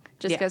thing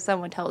just because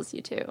someone tells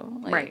you to.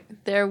 Like, Right.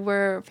 There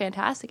were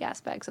fantastic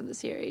aspects of the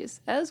series,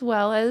 as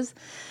well as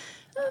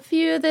a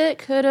few that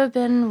could have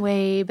been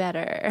way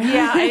better.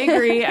 Yeah, I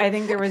agree. I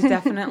think there was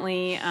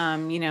definitely,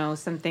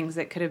 some things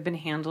that could have been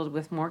handled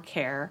with more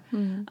care.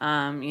 Mm-hmm.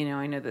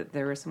 I know that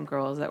there were some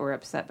girls that were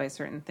upset by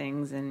certain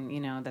things,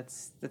 and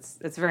that's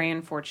very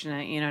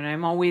unfortunate. And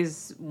I'm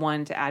always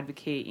one to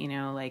advocate,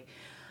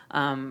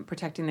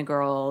 protecting the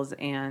girls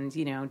and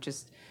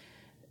just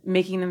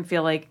making them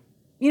feel like,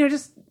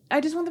 I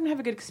just want them to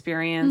have a good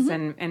experience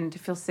and to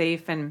feel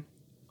safe and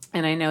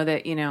I know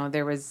that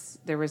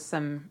there was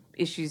some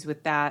issues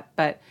with that,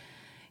 but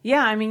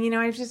yeah, I mean,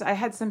 I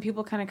had some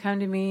people kind of come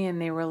to me and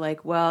they were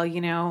like, well,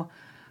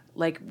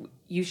 like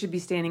you should be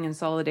standing in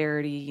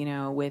solidarity,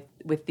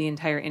 with the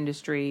entire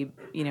industry,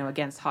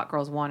 against Hot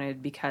Girls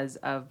Wanted because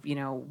of,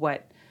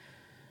 what,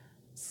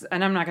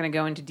 and I'm not going to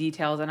go into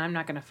details and I'm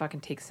not going to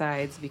fucking take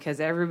sides because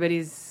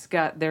everybody's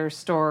got their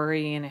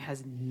story and it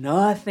has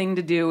nothing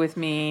to do with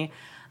me.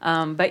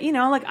 But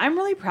like I'm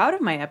really proud of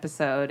my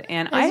episode,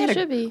 and I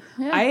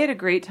had a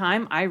great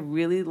time. I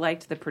really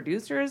liked the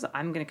producers.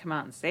 I'm gonna come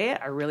out and say it.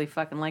 I really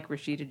fucking like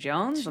Rashida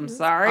Jones. I'm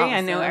sorry. Awesome.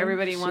 I know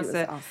everybody wants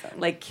to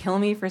like kill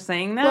me for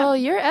saying that. Well,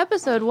 your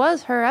episode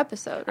was her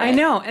episode, right? I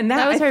know, and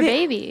that was her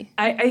baby.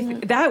 I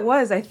think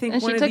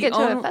and one she of took the it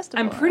to a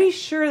festival. I'm pretty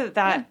sure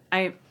that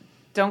I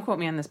don't quote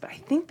me on this, but I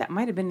think that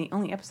might have been the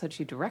only episode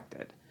she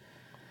directed.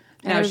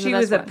 Now, she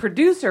was a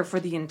producer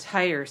for the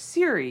entire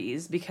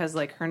series because,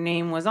 like, her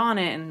name was on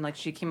it and, like,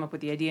 she came up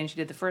with the idea and she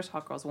did the first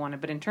Hot Girls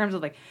Wanted. But in terms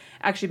of, like,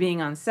 actually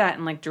being on set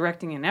and, like,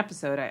 directing an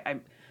episode,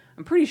 I'm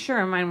pretty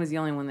sure mine was the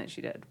only one that she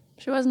did.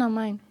 She wasn't on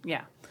mine.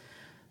 Yeah.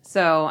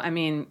 So, I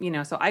mean,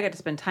 so I got to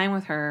spend time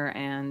with her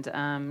and,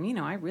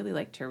 I really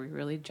liked her. We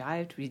really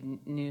jived. We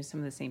knew some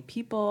of the same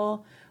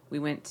people. We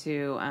went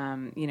to,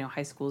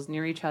 high schools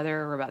near each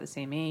other. We're about the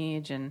same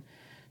age. And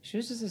she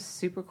was just a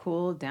super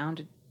cool,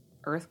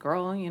 down-to-earth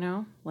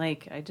girl,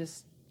 Like,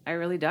 I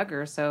really dug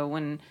her. So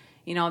when,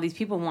 all these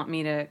people want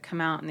me to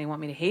come out and they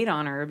want me to hate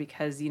on her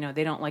because,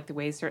 they don't like the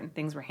way certain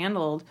things were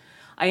handled,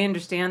 I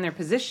understand their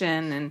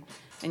position and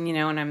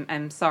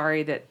I'm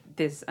sorry that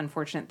this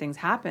unfortunate things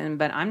happen,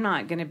 but I'm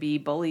not going to be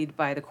bullied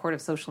by the court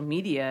of social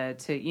media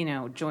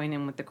to, join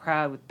in with the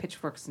crowd with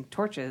pitchforks and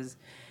torches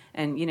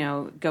and,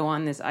 go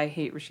on this I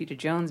hate Rashida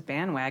Jones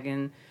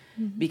bandwagon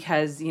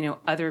because,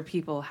 other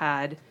people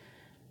had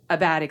a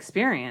bad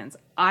experience.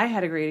 I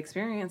had a great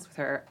experience with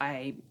her.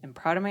 I am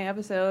proud of my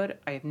episode.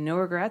 I have no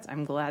regrets.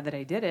 I'm glad that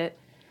I did it.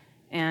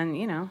 And,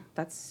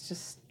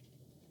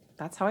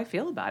 that's how I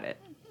feel about it.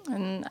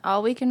 And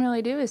all we can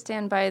really do is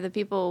stand by the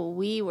people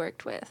we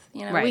worked with.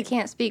 Right. We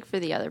can't speak for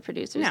the other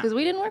producers because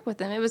we didn't work with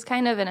them. It was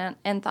kind of an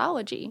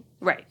anthology,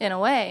 right? In a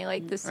way,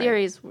 like the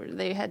series where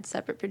they had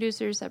separate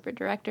producers, separate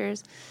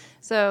directors.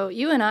 So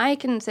you and I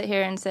can sit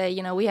here and say,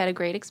 we had a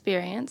great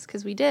experience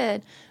because we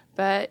did.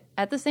 But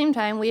at the same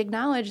time, we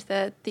acknowledge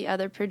that the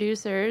other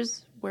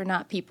producers were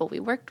not people we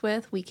worked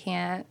with.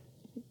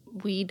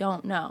 We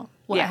don't know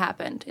what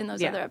happened in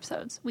those other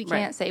episodes. We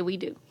can't say we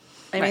do.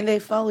 I mean, they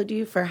followed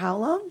you for how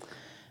long?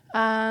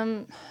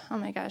 Oh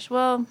my gosh.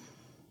 Well,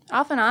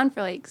 off and on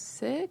for like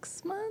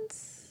 6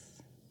 months.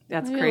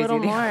 That's Maybe crazy. A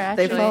little more,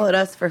 actually. They followed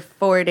us for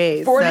 4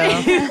 days. 4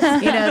 days.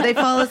 They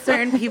follow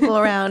certain people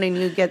around and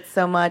you get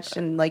so much.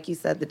 And like you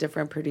said, the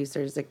different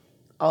producers, it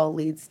all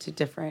leads to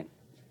different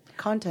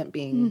content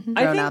being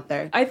thrown out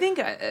there. I think,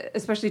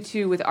 especially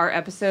too, with our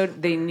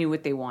episode, they knew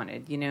what they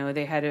wanted.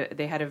 They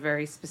had a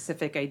very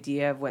specific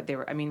idea of what they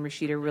were. I mean,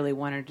 Rashida really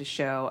wanted to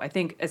show. I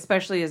think,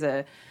 especially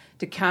to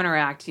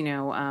counteract,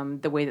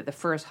 the way that the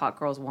first Hot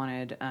Girls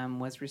Wanted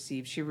was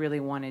received. She really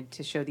wanted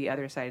to show the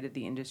other side of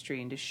the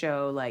industry and to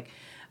show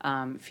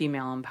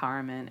female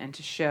empowerment and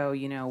to show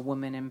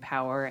women in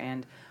power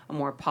and a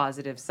more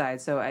positive side.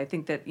 So I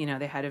think that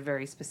they had a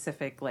very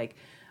specific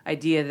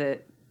idea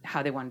that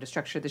how they wanted to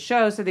structure the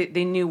show, so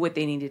they knew what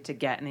they needed to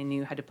get and they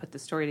knew how to put the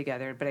story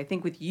together. But I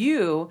think with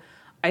you,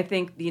 I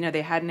think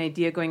they had an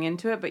idea going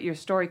into it, but your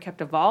story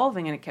kept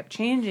evolving and it kept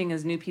changing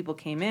as new people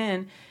came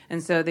in,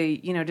 and so they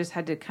just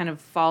had to kind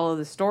of follow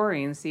the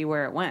story and see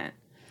where it went.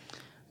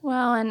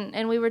 Well,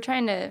 and we were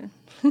trying to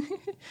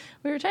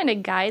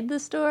guide the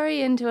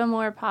story into a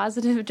more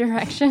positive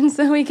direction,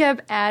 so we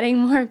kept adding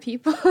more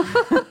people.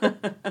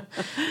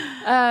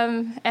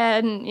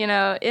 And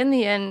in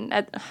the end,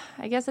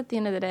 I guess at the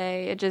end of the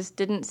day, it just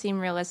didn't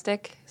seem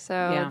realistic.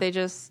 So they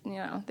just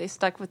they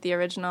stuck with the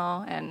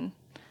original and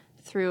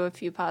threw a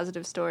few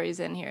positive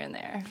stories in here and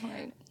there.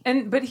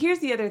 But here's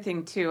the other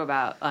thing too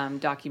about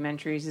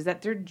documentaries is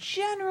that they're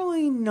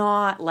generally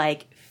not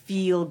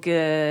feel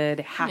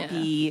good,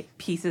 happy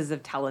pieces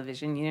of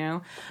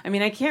television. I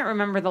mean, I can't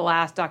remember the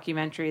last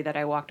documentary that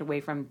I walked away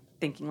from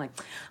thinking I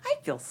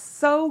feel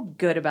so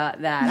good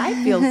about that.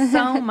 I feel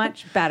so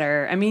much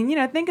better. I mean,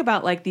 think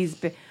about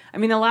these. I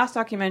mean, the last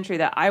documentary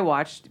that I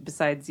watched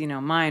besides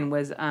mine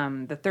was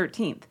the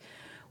 13th,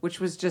 which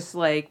was just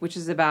which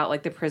is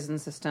about the prison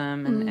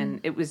system and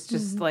it was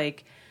just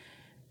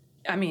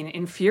I mean,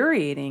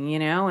 infuriating,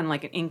 and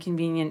an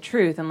inconvenient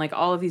truth, and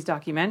all of these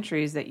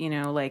documentaries that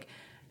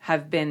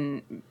have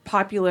been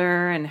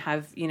popular and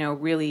have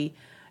really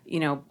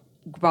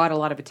brought a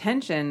lot of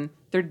attention.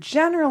 They're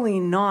generally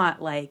not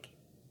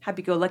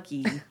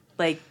happy-go-lucky,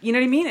 you know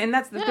what I mean? And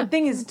that's the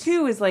thing is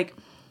too is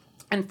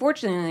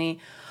unfortunately,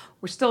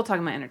 we're still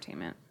talking about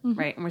entertainment,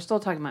 right? And we're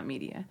still talking about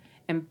media,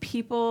 and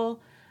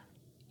people,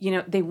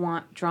 they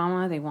want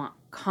drama, they want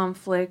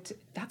conflict.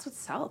 That's what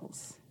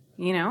sells.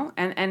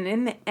 And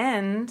in the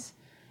end,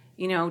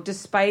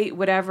 despite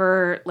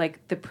whatever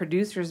the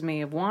producers may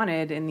have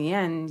wanted, in the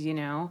end,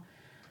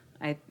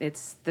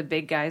 it's the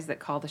big guys that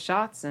call the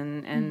shots,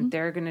 and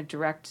they're going to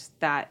direct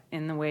that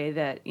in the way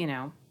that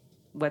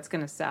what's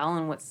going to sell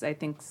and what's I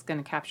think is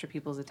going to capture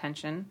people's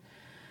attention.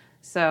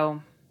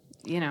 So,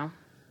 yeah,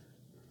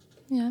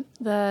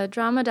 the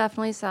drama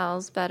definitely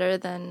sells better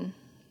than.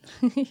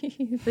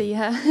 But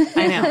yeah.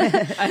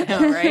 I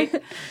know, right?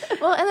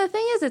 Well, and the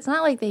thing is, it's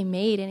not like they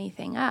made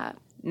anything up.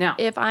 No.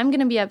 If I'm going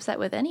to be upset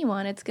with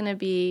anyone, it's going to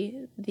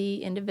be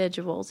the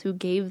individuals who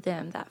gave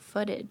them that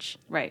footage.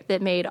 Right.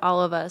 That made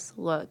all of us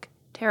look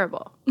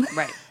terrible.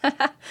 Right.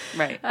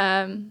 Right.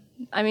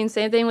 I mean,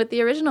 same thing with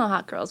the original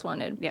Hot Girls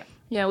Wanted.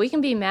 Yeah. We can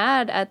be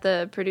mad at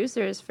the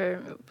producers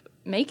for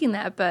making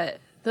that, but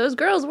those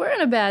girls were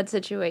in a bad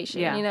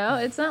situation,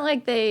 It's not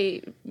like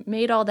they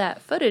made all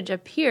that footage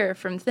appear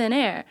from thin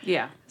air.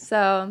 Yeah.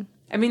 So...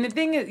 I mean, the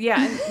thing is,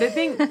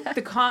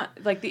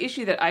 the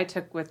issue that I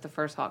took with the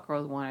first Hot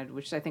Girls Wanted,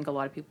 which I think a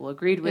lot of people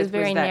agreed with,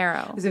 was that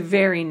narrow. It was a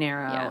very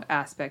narrow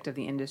aspect of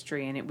the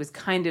industry, and it was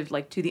kind of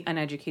to the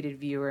uneducated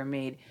viewer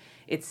made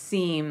it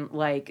seem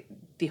like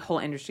the whole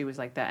industry was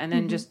like that. And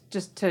then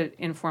just to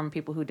inform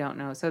people who don't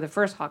know, so the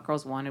first Hot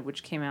Girls Wanted,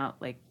 which came out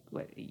a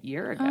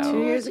year ago,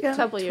 2 years ago, a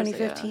couple years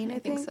 2015, ago, I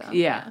think so.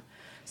 Yeah.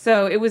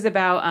 So it was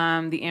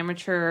about the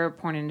amateur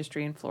porn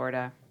industry in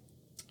Florida.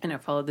 And it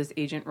followed this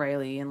agent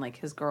Riley and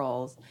his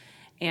girls.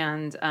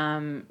 And,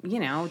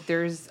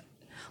 there's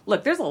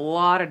a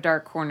lot of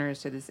dark corners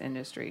to this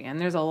industry. And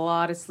there's a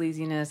lot of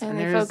sleaziness. And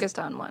they there's focused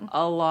on one.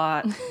 A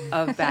lot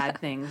of bad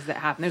things that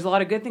happen. There's a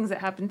lot of good things that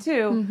happen too.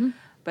 Mm-hmm.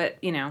 But,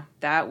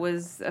 that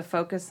was a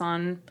focus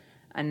on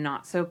a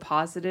not so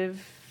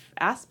positive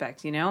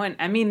aspect, And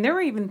I mean, there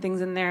were even things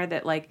in there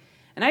that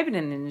and I've been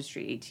in the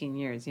industry 18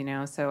 years,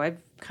 so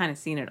I've kind of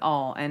seen it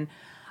all. And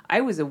I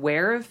was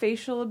aware of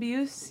facial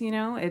abuse,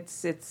 it's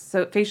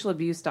so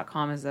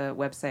facialabuse.com is a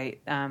website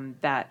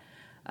that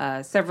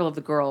several of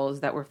the girls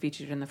that were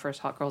featured in the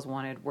first Hot Girls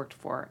Wanted worked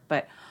for.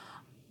 But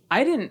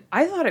I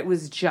thought it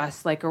was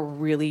just a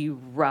really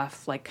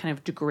rough, kind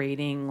of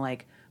degrading,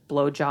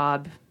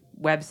 blowjob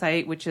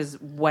website, which is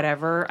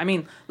whatever. I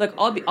mean,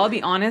 I'll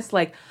be honest,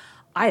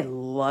 I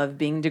love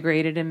being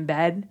degraded in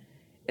bed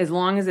as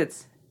long as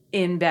it's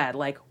in bed,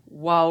 like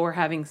while we're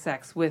having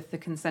sex with the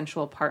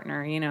consensual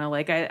partner, you know,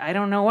 like I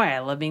don't know why. I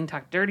love being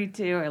talked dirty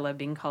to. I love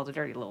being called a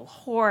dirty little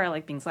whore. I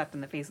like being slapped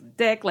in the face with a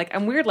dick. Like,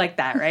 I'm weird like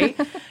that, right?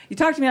 You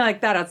talk to me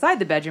like that outside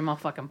the bedroom, I'll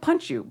fucking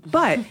punch you.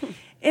 But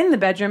in the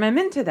bedroom, I'm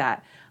into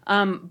that.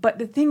 But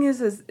the thing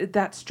is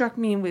that struck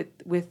me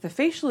with the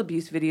facial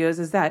abuse videos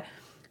is that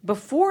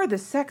before the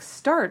sex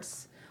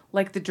starts,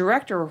 like the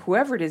director or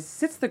whoever it is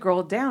sits the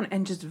girl down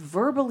and just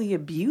verbally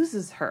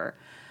abuses her.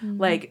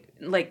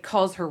 Like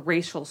calls her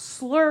racial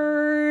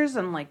slurs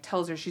and like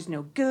tells her she's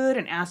no good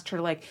and asked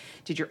her like,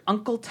 did your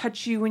uncle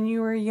touch you when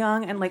you were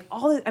young? And like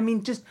all that, I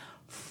mean, just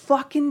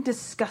fucking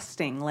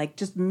disgusting. Like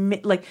just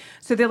like,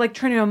 so they're like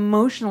trying to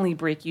emotionally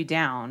break you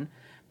down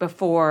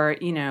before,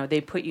 you know, they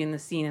put you in the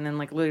scene and then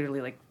like literally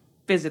like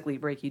physically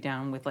break you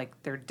down with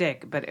like their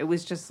dick. But it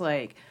was just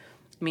like,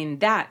 I mean,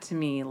 that to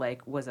me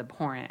like was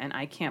abhorrent, and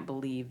I can't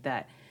believe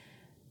that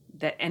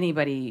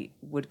anybody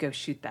would go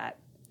shoot that.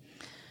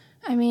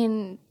 I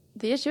mean,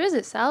 the issue is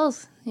it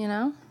sells, you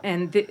know?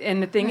 And the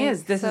thing like,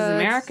 is, this is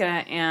America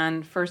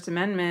and First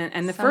Amendment.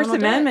 And the First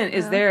Amendment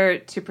is there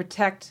to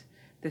protect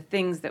the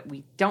things that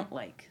we don't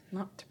like,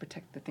 not to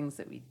protect the things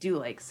that we do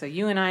like. So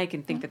you and I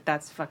can think that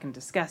that's fucking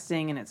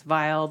disgusting and it's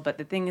vile. But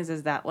the thing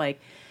is that, like,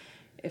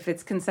 if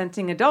it's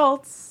consenting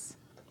adults,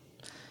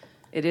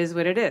 it is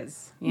what it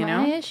is, you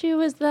know? My issue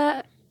was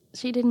that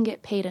she didn't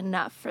get paid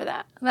enough for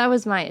that. That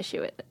was my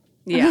issue with it.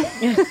 Yeah.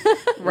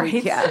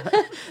 Right? Yeah.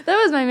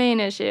 That was my main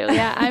issue.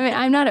 Yeah. I mean,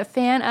 I'm not a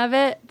fan of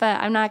it,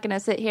 but I'm not going to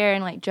sit here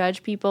and, like,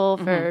 judge people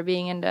for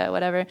being into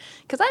whatever.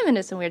 Because I'm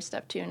into some weird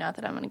stuff, too. Not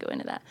that I'm going to go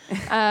into that.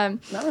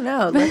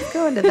 No. Let's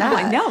go into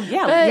that. No,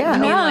 yeah. But yeah.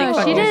 No, I mean, like, she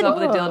fucking did. yourself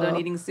with a dildo and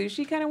eating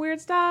sushi kind of weird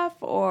stuff?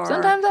 Or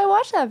Sometimes I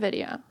watch that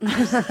video.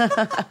 But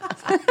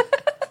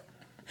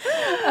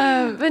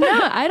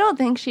no, I don't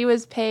think she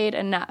was paid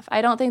enough.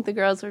 I don't think the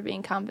girls were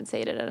being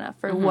compensated enough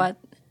for what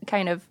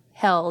kind of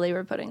hell they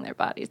were putting their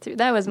bodies through.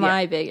 That was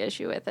my big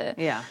issue with it.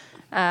 Yeah.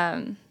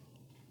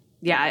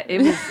 Yeah,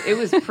 it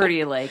was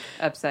pretty like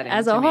upsetting.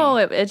 As a whole,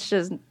 it's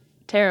just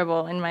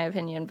terrible in my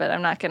opinion, but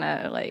I'm not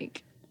gonna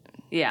like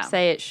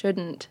say it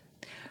shouldn't.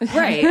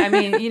 Right. I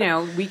mean, you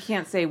know, we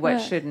can't say what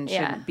shouldn't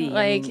be.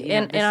 Like, I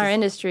mean, in our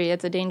industry,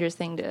 it's a dangerous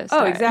thing to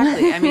start. Oh,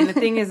 exactly. I mean, the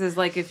thing is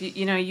like, if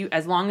you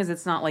as long as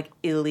it's not like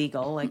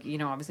illegal, like, you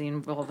know, obviously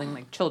involving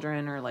like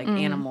children or like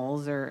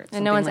animals or something,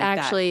 and no one's like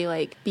actually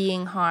like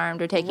being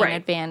harmed or taking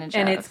advantage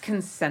and of. it's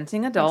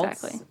consenting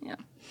adults. Exactly. Yeah.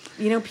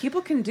 You know,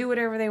 people can do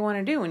whatever they want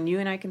to do, and you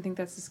and I can think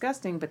that's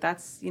disgusting, but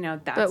that's.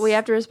 But we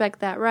have to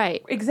respect that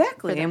right.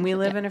 Exactly, and we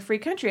live in a free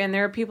country, and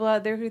there are people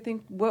out there who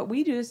think what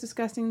we do is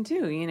disgusting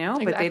too, you know,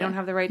 but they don't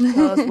have the right to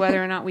tell us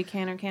whether or not we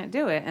can or can't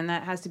do it, and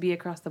that has to be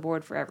across the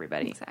board for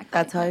everybody. Exactly.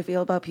 That's how I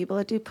feel about people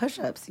that do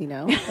push-ups, you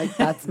know? Like,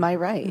 that's my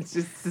right. It's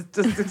just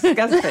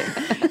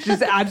disgusting.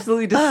 Just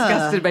absolutely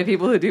disgusted by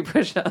people who do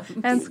push-ups.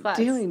 And squats.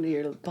 Doing to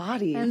your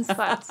body. And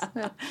squats.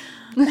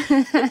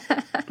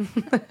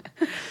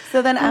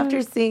 So then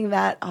after seeing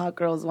that Hot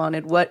Girls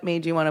Wanted, what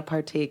made you want to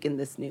partake in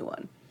this new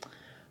one?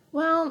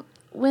 Well,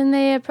 when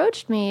they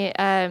approached me,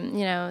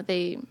 you know,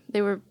 they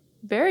were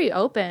very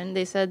open.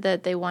 They said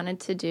that they wanted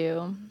to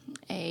do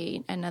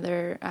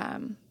another.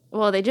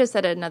 Well, they just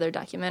said another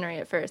documentary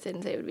at first. They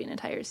didn't say it would be an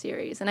entire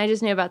series. And I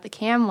just knew about the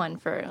Cam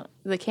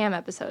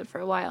episode for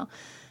a while,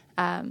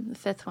 the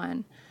 5th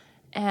one.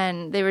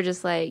 And they were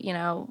just like, you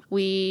know,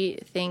 we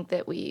think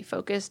that we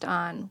focused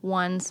on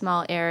one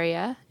small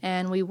area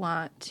and we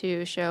want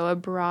to show a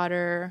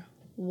broader,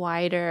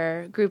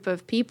 wider group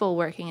of people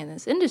working in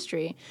this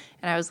industry.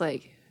 And I was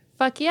like,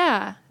 fuck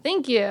yeah,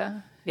 thank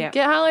you. Yeah.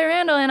 Get Holly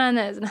Randall in on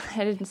this. And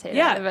I didn't say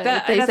that,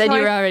 but they said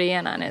you were already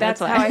in on it. That's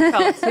why. how I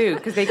felt too,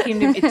 because they came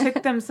to me. It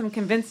took them some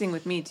convincing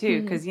with me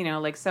too, because you know,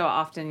 like so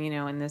often, you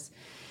know, in this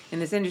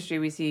industry,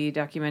 we see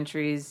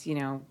documentaries, you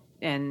know,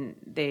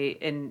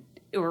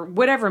 or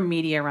whatever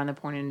media around the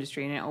porn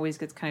industry, and it always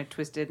gets kind of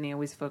twisted, and they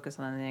always focus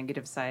on the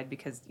negative side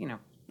because, you know,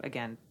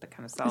 again, that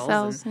kind of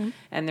sells.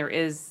 And there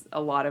is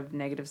a lot of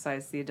negative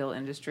sides to the adult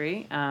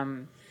industry.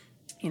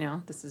 You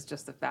know, this is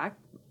just the fact.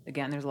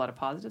 Again, there's a lot of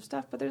positive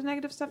stuff, but there's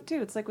negative stuff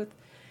too. It's like with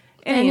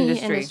any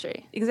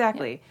industry.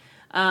 Exactly.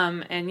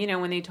 Yeah. And, you know,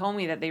 when they told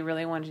me that they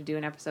really wanted to do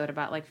an episode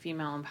about, like,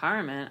 female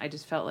empowerment,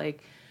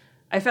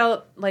 I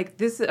felt like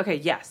this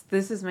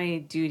is my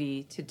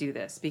duty to do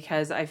this,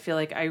 because I feel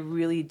like I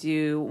really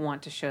do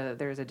want to show that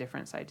there's a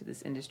different side to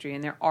this industry.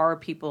 And there are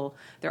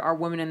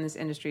women in this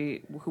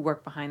industry who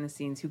work behind the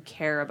scenes who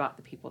care about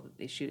the people that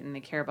they shoot, and they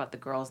care about the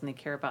girls, and they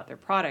care about their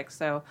products.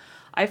 So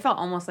I felt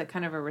almost like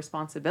kind of a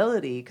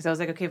responsibility, because I was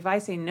like, okay, if I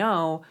say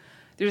no,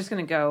 they're just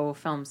going to go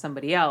film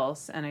somebody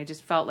else. And I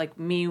just felt like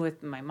me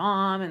with my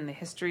mom and the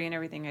history and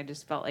everything, I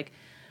just felt like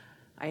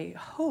I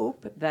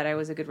hope that I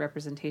was a good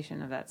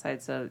representation of that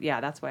side. So, yeah,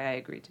 that's why I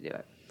agreed to do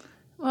it.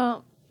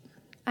 Well,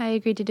 I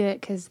agreed to do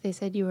it because they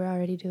said you were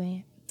already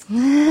doing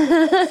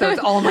it. So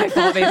it's all my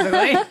fault,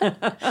 basically.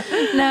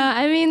 No,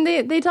 I mean,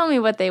 they told me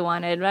what they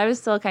wanted, but I was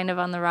still kind of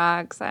on the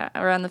rocks,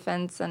 or on the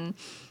fence, and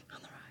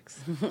on the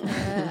rocks.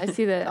 I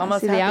see the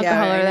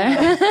alcohol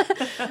over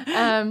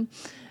there.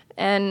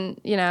 And,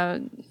 you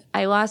know,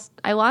 I lost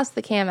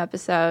the Cam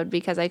episode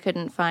because I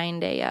couldn't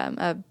find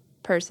a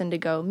person to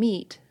go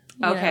meet.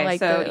 Okay,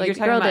 so you're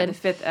talking about the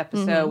 5th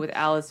episode with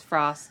Alice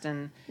Frost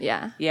and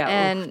yeah.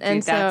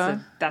 Dude, so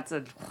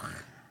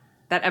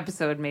that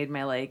episode made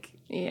my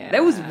yeah.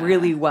 That was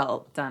really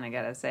well done, I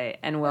gotta say,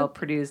 and well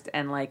produced,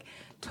 and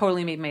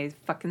totally made my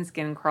fucking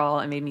skin crawl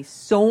and made me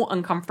so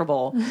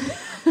uncomfortable.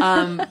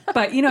 But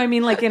I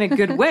mean, in a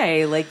good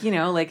way,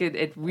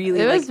 it really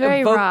it was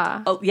very evoked,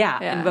 raw.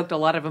 Invoked a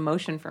lot of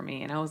emotion for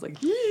me, and I was like.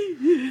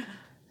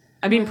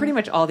 I mean, pretty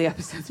much all the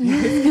episodes made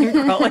my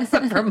skin crawl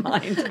except for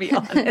mine, to be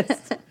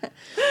honest.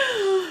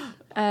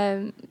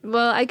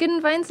 Well, I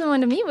couldn't find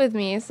someone to meet with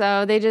me,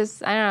 so they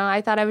just, I don't know,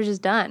 I thought I was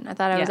just done. I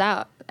thought I was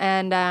out.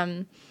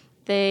 And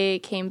they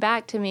came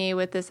back to me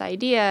with this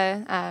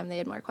idea. They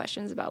had more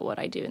questions about what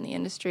I do in the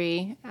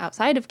industry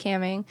outside of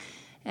camming.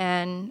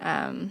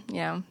 And,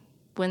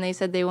 when they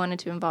said they wanted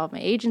to involve my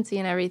agency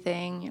and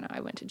everything, I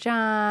went to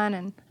John,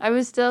 and I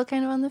was still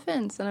kind of on the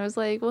fence. And I was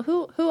like, well,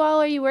 who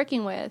all are you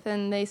working with?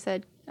 And they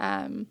said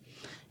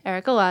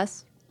Erica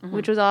Luss,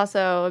 which was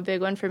also a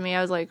big one for me.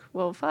 I was like,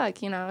 well,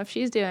 fuck, if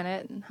she's doing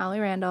it, and Holly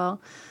Randall.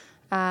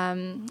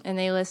 And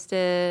they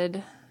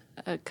listed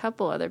a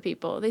couple other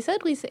people. They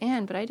said Lisa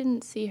Ann, but I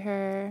didn't see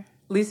her.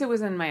 Lisa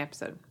was in my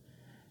episode.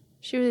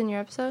 She was in your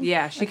episode?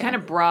 Yeah, she kind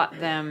of brought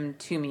them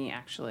to me,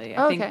 actually.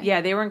 I think,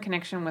 they were in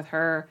connection with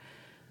her.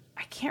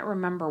 I can't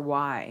remember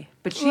why,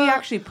 but she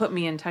actually put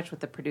me in touch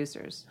with the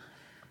producers.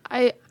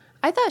 I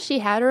thought she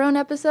had her own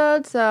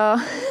episode, so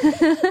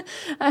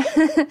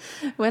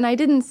when I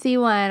didn't see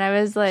one, I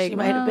was like, she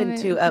might have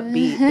been too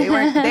upbeat.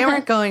 They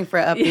weren't going for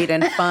upbeat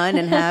and fun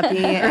and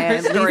happy.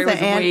 And her story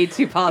Lisa was way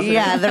too positive.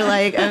 Yeah, they're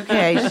like,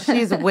 okay,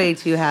 she's way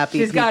too happy.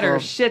 She's got her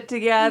shit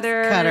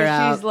together. Cut her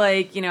out.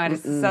 She's had a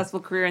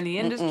successful career in the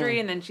industry,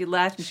 and then she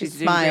left, and she's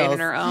doing great on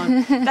her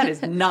own. That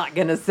is not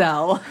going to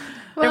sell.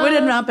 There would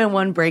have not been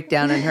one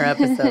breakdown in her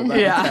episode, let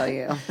me tell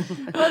you.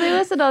 Well, they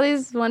listed all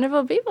these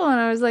wonderful people, and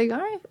I was like, all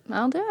right,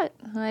 I'll do it.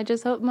 I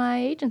just hope my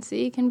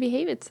agency can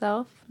behave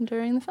itself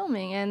during the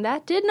filming, and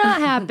that did not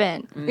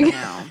happen.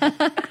 No.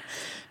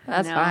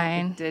 That's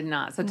fine. It did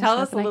not. So tell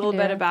us a little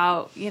bit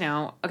about,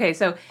 okay,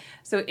 so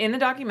in the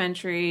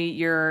documentary,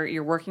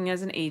 you're working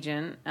as an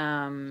agent,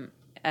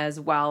 as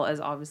well as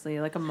obviously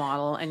a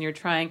model, and you're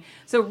trying,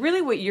 so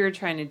really what you're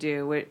trying to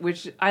do,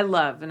 which I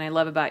love, and I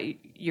love about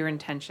your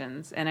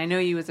intentions, and I know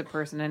you as a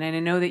person, and I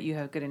know that you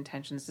have good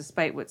intentions,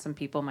 despite what some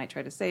people might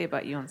try to say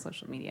about you on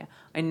social media.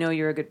 I know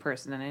you're a good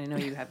person, and I know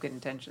you have good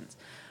intentions,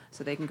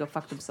 so they can go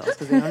fuck themselves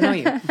because they don't know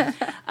you.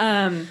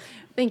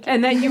 Thank you.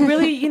 And that you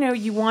really,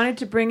 you wanted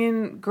to bring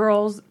in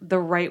girls the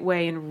right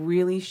way and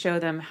really show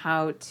them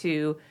how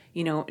to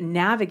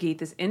navigate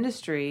this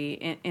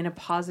industry in a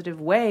positive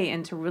way,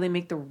 and to really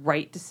make the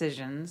right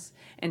decisions,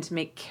 and to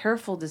make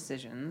careful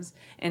decisions,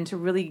 and to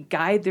really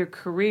guide their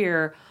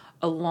career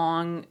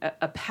along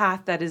a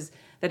path that is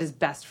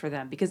best for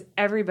them, because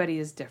everybody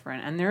is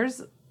different. And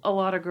there's a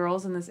lot of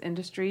girls in this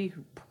industry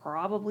who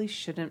probably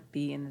shouldn't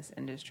be in this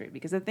industry,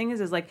 because the thing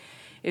is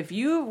if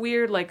you have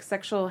weird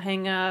sexual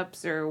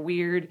hang-ups or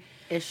weird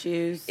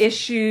issues,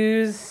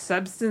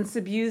 substance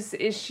abuse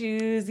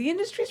issues, the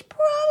industry's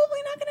probably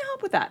not going to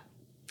help with that.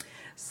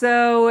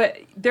 So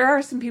there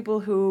are some people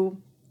who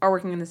are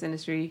working in this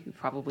industry who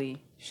probably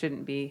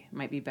shouldn't be,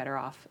 might be better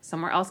off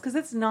somewhere else, because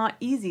it's not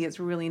easy. It's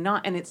really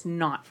not, and it's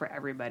not for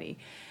everybody.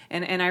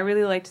 And I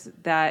really liked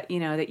that,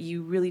 that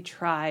you really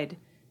tried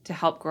to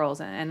help girls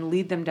and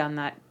lead them down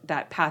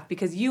that path,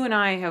 because you and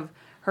I have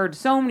heard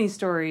so many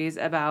stories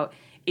about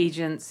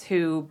agents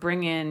who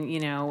bring in,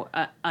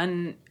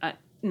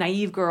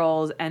 naive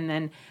girls and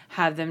then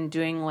have them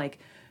doing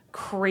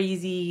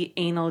crazy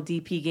anal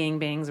DP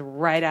gangbangs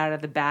right out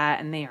of the bat,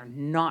 and they are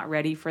not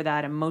ready for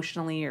that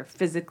emotionally or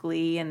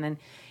physically, and then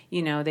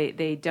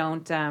they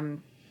don't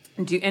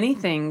do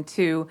anything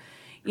to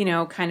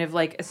kind of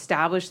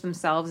establish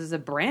themselves as a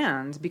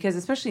brand, because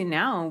especially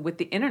now with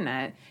the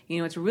internet,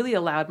 it's really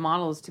allowed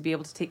models to be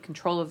able to take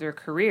control of their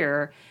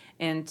career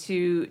and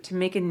to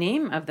make a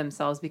name of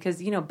themselves,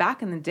 because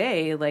back in the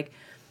day,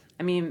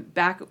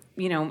 back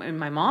in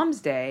my mom's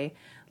day,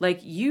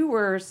 you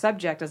were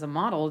subject as a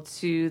model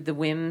to the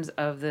whims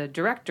of the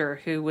director,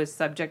 who was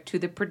subject to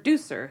the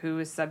producer, who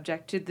was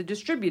subject to the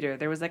distributor.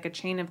 There was a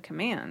chain of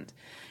command,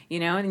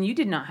 and you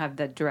did not have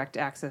that direct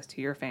access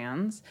to your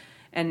fans.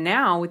 And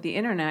now with the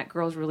internet,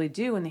 girls really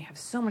do, and they have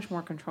so much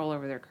more control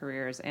over their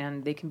careers,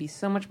 and they can be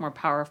so much more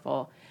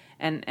powerful.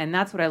 And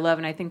that's what I love,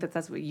 and I think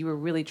that's what you were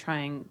really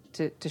trying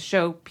to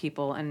show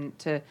people and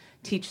to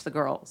teach the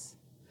girls.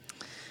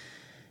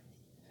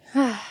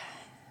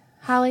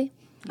 Holly?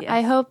 Yes.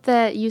 I hope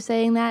that you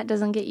saying that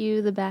doesn't get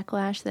you the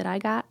backlash that I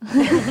got.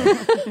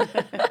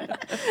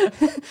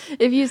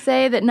 If you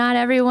say that not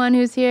everyone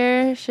who's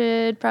here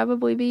should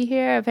probably be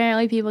here,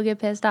 apparently people get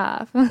pissed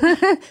off.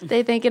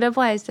 They think it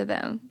applies to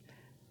them.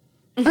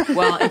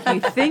 Well, if you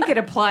think it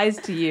applies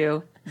to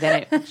you,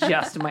 then it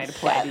just might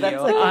apply to you.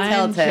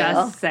 I'm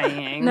just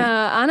saying. No,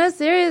 on a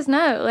serious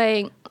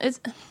note,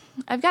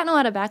 I've gotten a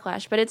lot of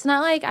backlash, but it's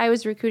not like I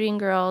was recruiting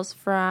girls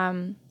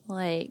from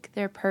like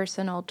their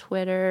personal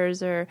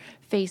Twitters or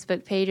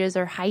Facebook pages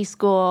or high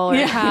school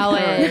or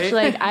college.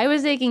 Like I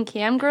was taking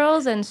cam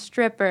girls and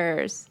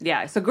strippers.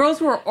 Yeah, so girls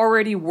who are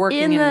already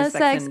working in the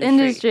sex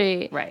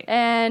industry. Right.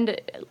 And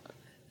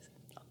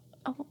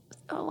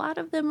a lot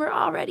of them were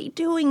already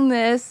doing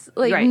this,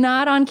 like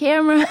not on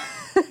camera.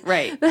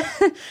 Right.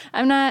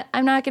 I'm not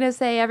going to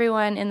say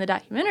everyone in the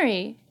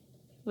documentary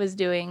was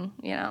doing,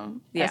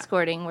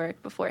 escorting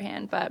work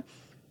beforehand, but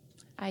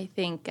I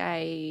think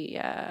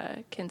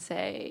I can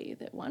say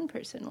that one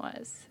person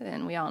was,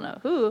 and we all know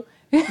who,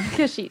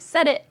 because she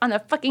said it on the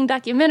fucking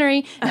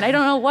documentary, and I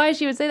don't know why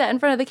she would say that in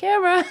front of the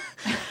camera.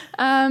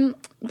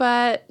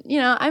 But,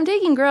 I'm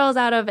taking girls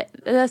out of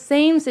the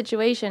same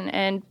situation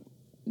and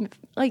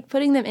like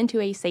putting them into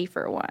a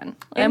safer one,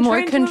 a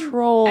more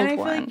controlled one. And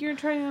I feel like you're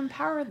trying to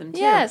empower them too.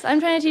 Yes, I'm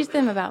trying to teach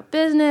them about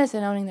business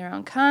and owning their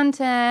own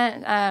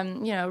content,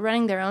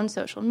 running their own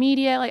social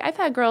media. Like I've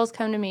had girls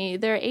come to me,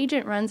 their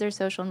agent runs their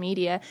social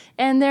media,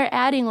 and they're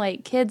adding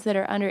like kids that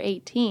are under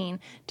 18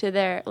 to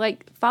their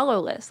like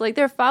follow list. Like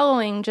they're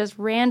following just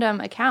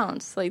random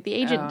accounts. Like the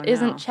agent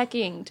isn't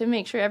checking to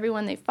make sure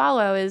everyone they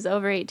follow is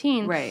over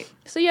 18. Right.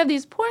 So you have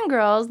these porn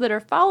girls that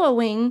are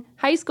following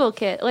high school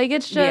kids. Like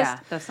it's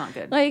just that's not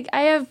good. Like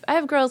I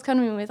have girls come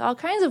to me with all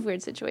kinds of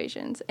weird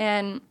situations,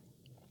 and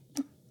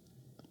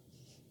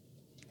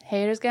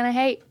haters gonna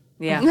hate.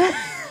 Yeah.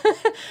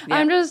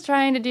 I'm just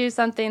trying to do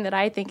something that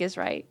I think is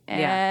right.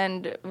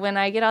 And when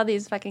I get all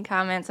these fucking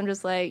comments, I'm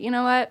just like, you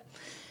know what?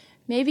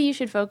 Maybe you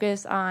should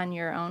focus on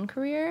your own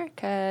career,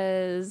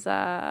 because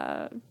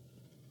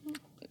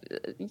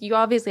you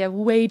obviously have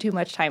way too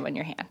much time on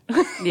your hand.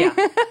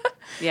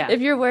 Yeah.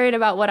 If you're worried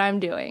about what I'm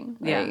doing.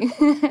 Yeah.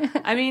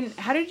 I mean,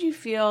 how did you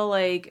feel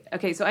like,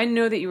 okay, so I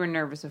know that you were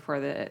nervous before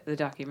the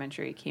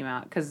documentary came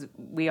out, because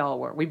we all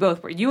were. We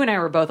both were. You and I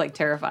were both like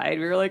terrified.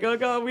 We were like, oh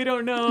God, we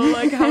don't know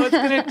like how it's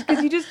going to,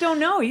 because you just don't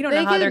know. You don't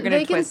know how they're going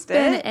to twist it. They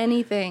can spin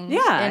anything in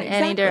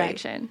any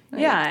direction.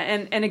 Like,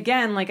 and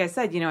again, like I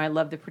said, I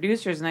love the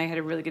producers and I had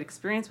a really good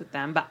experience with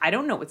them, but I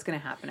don't know what's going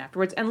to happen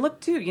afterwards. And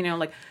look too,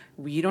 like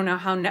we don't know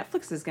how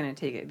Netflix is going to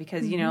take it,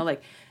 because,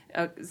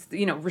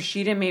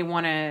 Rashida may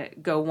want to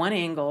go one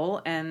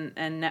angle and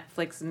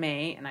Netflix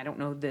may, and I don't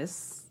know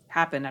this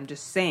happened, I'm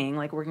just saying,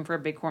 like working for a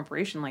big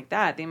corporation like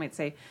that, they might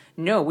say,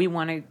 no, we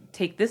want to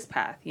take this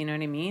path. You know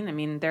what I mean? I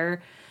mean,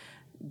 they're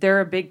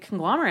a big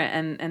conglomerate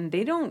and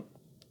they don't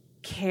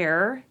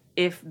care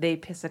if they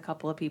piss a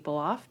couple of people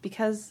off,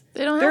 because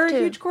they're a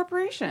huge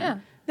corporation. Yeah.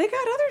 They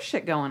got other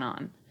shit going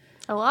on.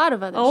 A lot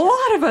of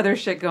other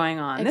shit going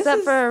on.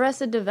 Except for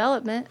Arrested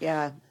Development.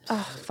 Yeah.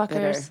 Oh,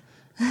 fuckers.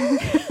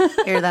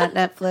 Hear that,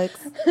 Netflix?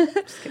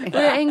 Just kidding.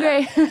 We're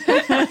angry.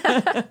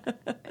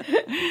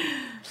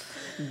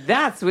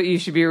 That's what you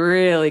should be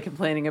really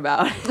complaining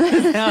about.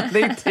 How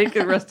they take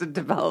Arrested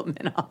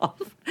Development off.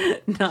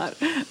 Not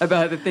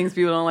about the things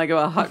people don't like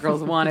about Hot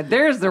Girls Wanted.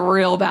 There's the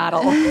real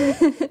battle.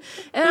 And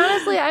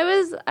honestly, I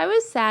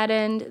was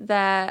saddened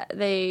that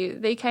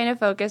they kind of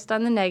focused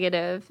on the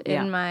negative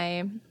in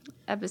my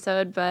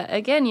episode. But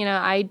again,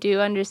 I do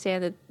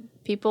understand that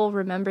people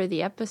remember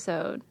the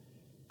episode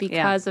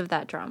because of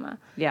that drama.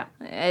 Yeah.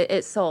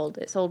 It sold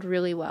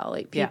really well.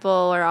 Like people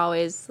are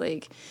always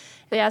like,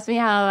 they ask me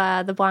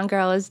how the blonde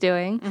girl is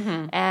doing,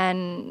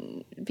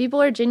 and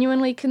people are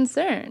genuinely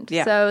concerned.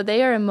 Yeah. So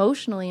they are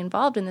emotionally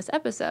involved in this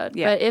episode.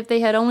 Yeah. But if they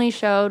had only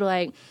showed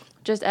like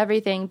just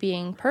everything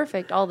being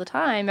perfect all the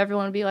time,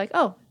 everyone would be like,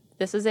 oh,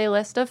 this is a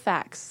list of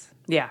facts.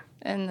 Yeah.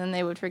 And then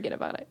they would forget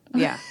about it.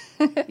 Yeah.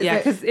 Yeah,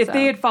 because if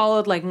they had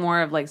followed like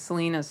more of like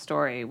Selena's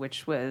story,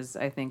 which was,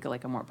 I think,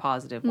 like a more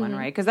positive one,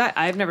 right? Because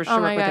I've never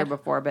worked with her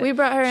before, but we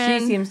brought her she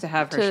in seems to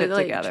have her shit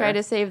like, together. Try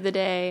to save the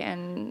day,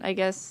 and I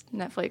guess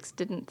Netflix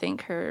didn't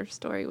think her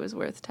story was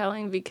worth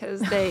telling, because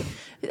they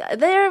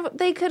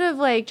could have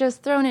like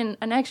just thrown in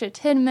an extra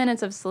 10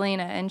 minutes of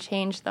Selena and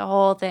changed the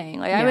whole thing.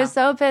 Like I was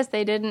so pissed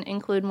they didn't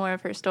include more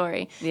of her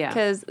story. Yeah,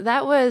 because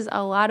that was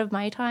a lot of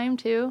my time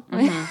too.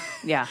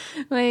 Yeah,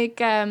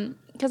 like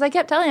because I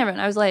kept telling everyone,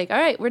 I was like, all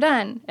right, we're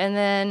done. And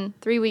then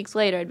 3 weeks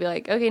later, I'd be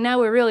like, okay, now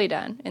we're really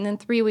done. And then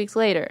 3 weeks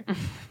later,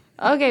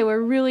 okay, we're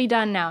really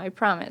done now, I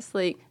promise.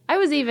 Like, I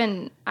was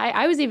even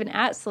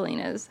at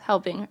Selena's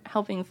helping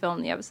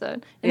film the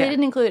episode. And they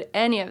didn't include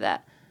any of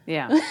that.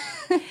 Yeah.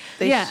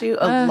 They shoot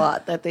a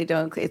lot that they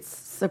don't.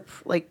 It's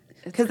like,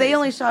 because they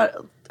only shot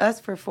us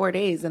for 4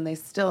 days and they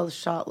still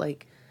shot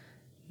like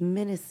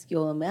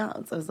minuscule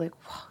amounts. I was like,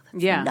 whoa.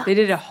 Nuts. They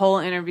did a whole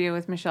interview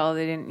with Michelle.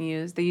 They didn't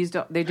use. They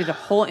did a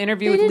whole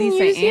interview with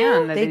Lisa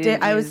Ann. They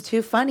did. I was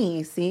too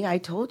funny. See, I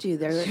told you.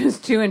 She was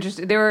too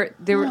interested. They were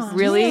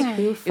really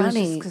too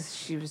funny. Because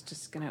she was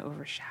just going to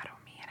overshadow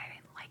me, and I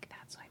didn't like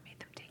that, so I made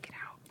them take it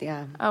out.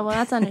 Yeah. Oh well,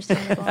 that's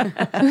understandable.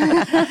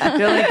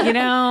 They're like,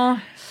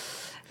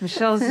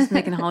 Michelle's just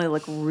making Holly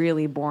look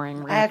really boring.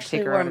 We're I gonna actually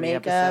take her wore out of the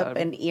makeup episode.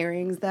 and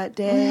earrings that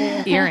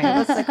day. Earrings. I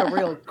looked like a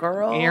real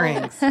girl.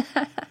 Earrings.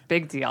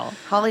 Big deal.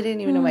 Holly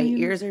didn't even know my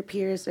ears are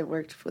pierced. I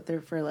worked with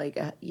her for like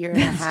a year and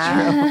a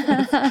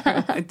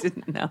half. I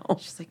didn't know.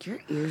 She's like, your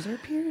ears are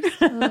pierced?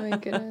 Oh my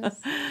goodness.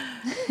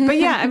 But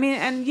yeah, I mean,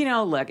 and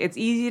look, it's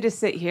easy to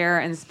sit here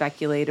and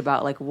speculate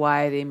about like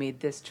why they made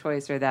this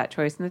choice or that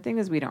choice. And the thing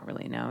is, we don't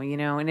really know,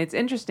 and it's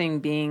interesting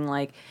being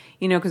like,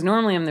 because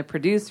normally I'm the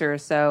producer.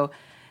 So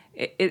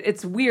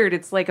it's weird.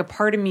 It's like a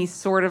part of me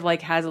sort of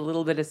like has a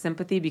little bit of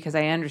sympathy because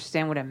I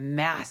understand what a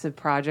massive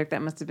project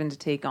that must have been to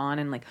take on,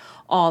 and like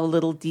all the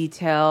little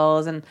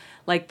details and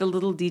like the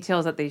little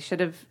details that they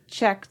should have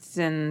checked,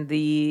 and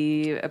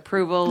the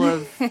approval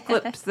of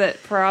clips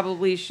that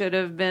probably should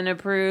have been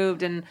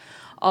approved, and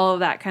all of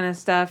that kind of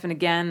stuff. And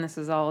again, this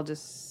is all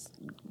just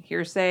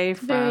hearsay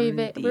from Very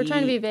vague. We're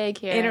trying to be vague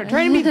here.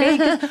 Trying to be vague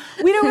 'cause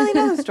we don't really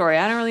know the story.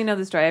 I don't really know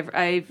the story.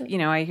 I've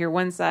I hear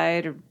one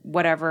side or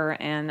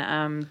whatever,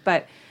 and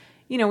but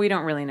we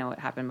don't really know what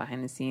happened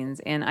behind the scenes.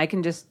 And I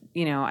can just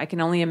I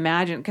can only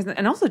imagine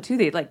and also too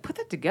they like put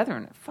that together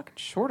in a fucking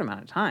short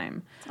amount of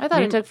time. I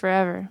thought it took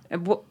forever.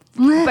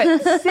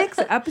 But 6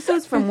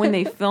 episodes from when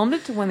they filmed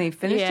it to when they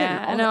finished it.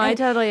 Yeah, no, I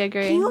totally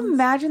agree. Can you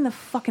imagine the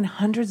fucking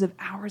hundreds of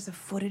hours of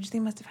footage they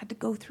must have had to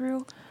go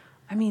through?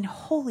 I mean,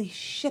 holy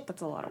shit,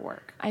 that's a lot of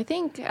work. I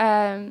think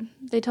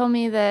they told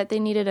me that they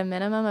needed a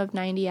minimum of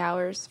 90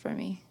 hours for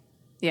me.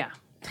 Yeah.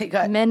 They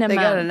got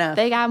enough.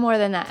 They got more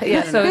than that.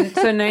 Yeah,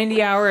 so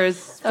 90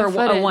 hours for a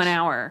footage. 1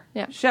 hour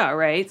show,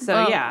 right? So,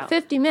 Well, yeah.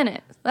 50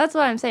 minutes. That's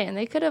what I'm saying.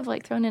 They could have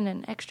like thrown in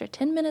an extra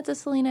 10 minutes of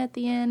Selena at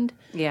the end.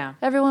 Yeah.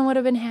 Everyone would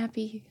have been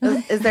happy.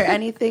 Is there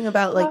anything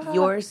about like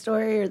your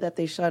story or that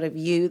they shot of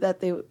you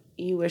that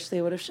you wish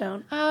they would have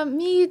shown?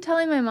 Me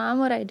telling my mom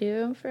what I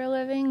do for a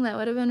living, that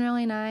would have been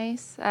really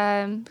nice.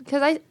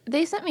 Because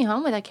they sent me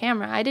home with a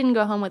camera. I didn't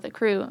go home with a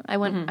crew. I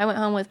went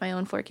home with my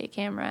own 4K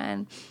camera,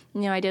 and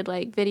I did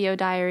like video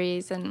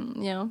diaries,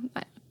 and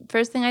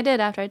first thing I did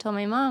after I told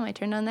my mom, I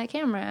turned on that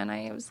camera, and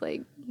I was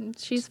like,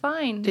 she's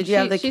fine. Did you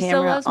have the she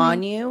still camera loves me.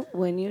 on you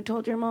when you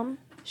told your mom?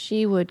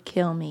 She would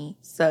kill me.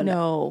 So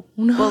no.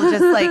 Well,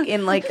 just like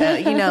in like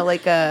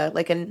a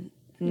like a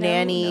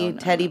nanny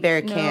teddy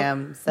bear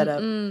cam set up.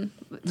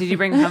 Did you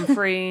bring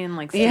Humphrey and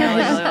like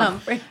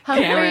Humphrey.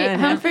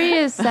 Humphrey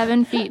is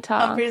 7 feet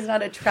tall. Humphrey's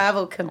not a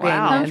travel companion.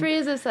 Wow. Humphrey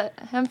is a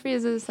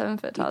 7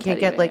 foot tall. You can't teddy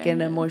get like bear.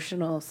 an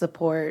emotional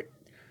support.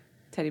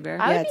 teddy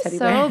bear? I would be teddy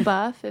so bear.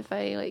 buff if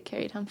I like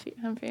carried Humphrey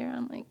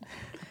around like.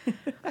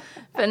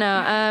 But no,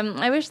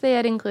 I wish they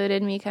had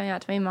included me coming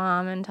out to my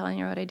mom and telling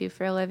her what I do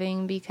for a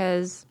living,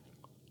 because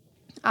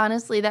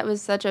honestly, that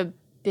was such a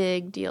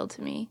big deal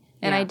to me,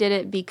 and I did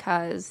it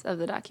because of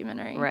the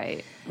documentary.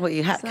 Right. Well,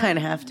 you kind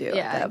of have to. Yeah,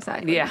 at that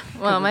exactly. point. Yeah.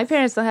 Well, my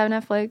parents don't have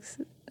Netflix.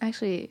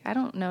 Actually, I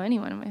don't know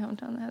anyone in my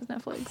hometown that has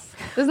Netflix.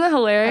 Isn't that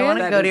hilarious? I want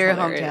to That go is to your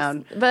hilarious.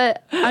 hometown.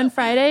 But on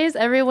Fridays,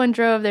 everyone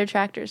drove their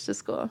tractors to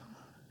school.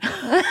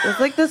 It's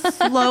like the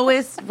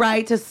slowest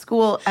ride to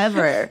school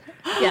ever.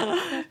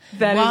 Yeah.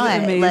 That Why?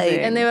 is amazing. Like-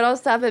 And they would all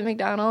stop at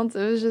McDonald's.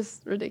 It was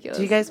just ridiculous.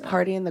 Do you guys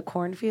party in the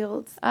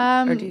cornfields?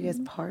 Or do you guys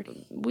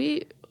party?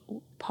 We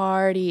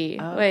party.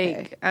 Okay.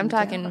 Like, I'm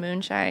talking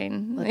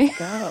moonshine. Let's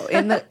go.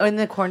 In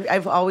the corn.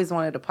 I've always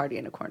wanted to party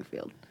in a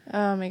cornfield.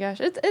 Oh my gosh.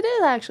 It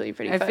is actually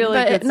pretty I fun. feel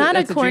like but it's not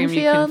it's a dream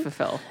you can cornfield.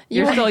 fulfill.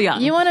 You're still young.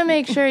 You want to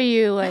make sure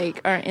you like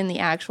aren't in the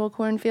actual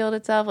cornfield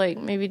itself, like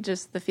maybe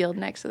just the field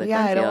next to the Yeah, I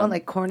cornfield. don't want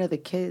like corn of the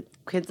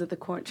kids of the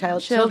corn,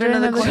 Children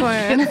of the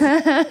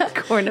corn.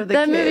 corn of the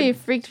That kid. movie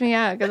freaked me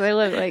out because I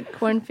live like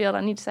cornfield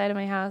on each side of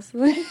my house.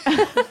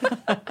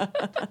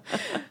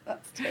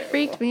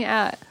 Freaked me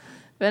out.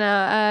 But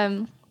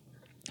no,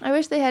 I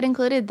wish they had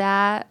included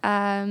that.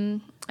 I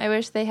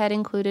wish they had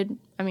included,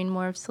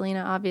 more of Selena.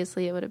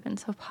 Obviously, it would have been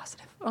so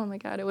positive. Oh my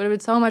God, it would have been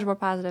so much more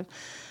positive.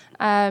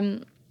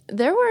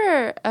 There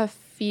were a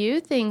few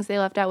things they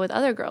left out with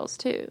other girls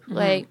too. Mm-hmm.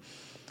 Like,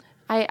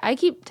 I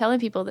keep telling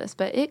people this,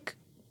 but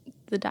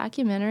the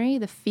documentary,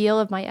 the feel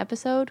of my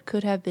episode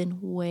could have been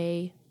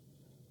way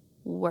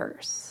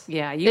worse.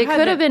 Yeah, It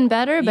could have been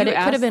better, but it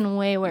could have been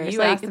way worse.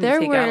 You asked them to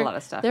take out a lot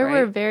of stuff, there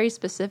right? were very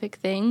specific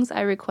things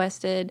I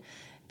requested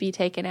be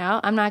taken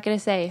out. I'm not going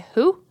to say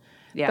who,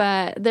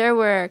 but there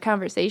were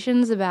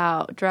conversations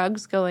about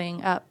drugs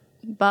going up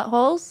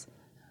buttholes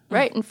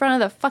right in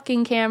front of the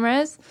fucking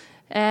cameras,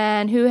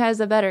 and who has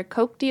a better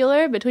coke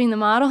dealer between the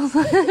models.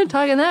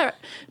 talking about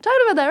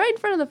that right in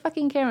front of the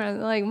fucking camera,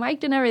 like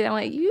mic'd and everything. I'm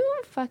like, you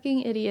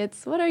fucking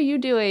idiots! What are you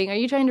doing? Are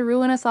you trying to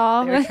ruin us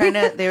all?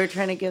 They were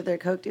trying to give their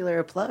coke dealer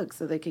a plug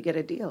so they could get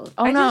a deal.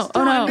 No.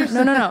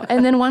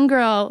 And then one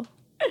girl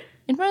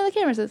in front of the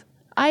camera says,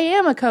 I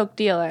am a coke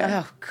dealer.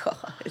 Oh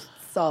God,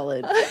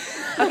 solid.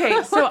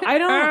 Okay, so I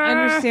don't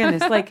understand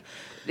this. Like,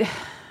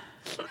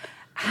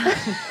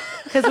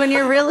 Because when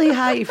you're really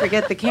high, you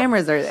forget the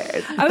cameras are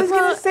there. I was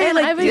going to say, and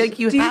like, I was- like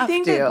you do you have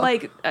think to. that,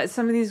 like,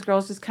 some of these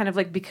girls just kind of,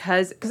 like,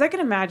 because I can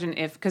imagine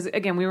because,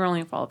 again, we were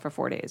only followed for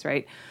 4 days,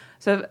 right?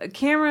 So if a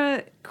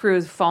camera crew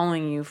is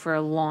following you for a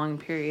long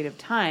period of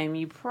time,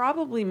 you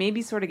probably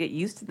maybe sort of get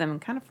used to them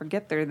and kind of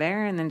forget they're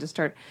there and then just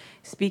start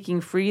speaking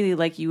freely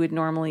like you would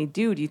normally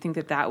do. Do you think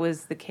that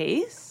was the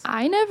case?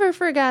 I never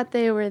forgot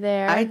they were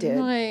there. I did.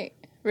 Like,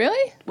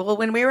 really? Well,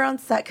 when we were on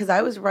set, because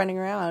I was running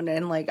around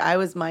and like I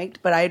was mic'd,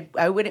 but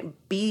I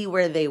wouldn't be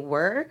where they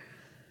were.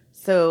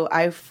 So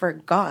I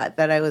forgot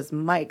that I was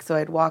mic'd. So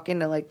I'd walk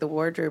into like the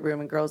wardrobe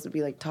room and girls would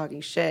be like talking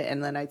shit.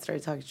 And then I'd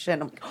start talking shit.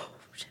 And I'm like, oh,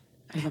 shit,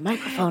 I have a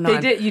microphone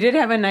on. You did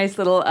have a nice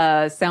little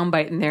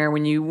soundbite in there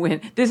when you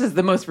went, this is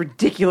the most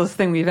ridiculous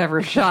thing we've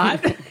ever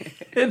shot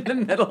in the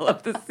middle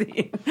of the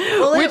scene.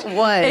 Well, it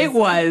was. It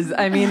was.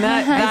 I mean,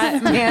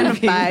 that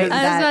stand by I was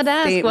about to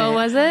ask, what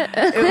was it?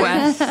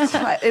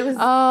 It was.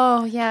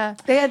 Oh, yeah.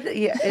 They had.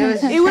 Yeah, it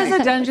was. It was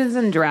a Dungeons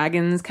and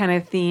Dragons kind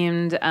of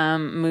themed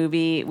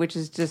movie, which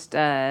is just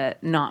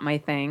not my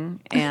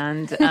thing.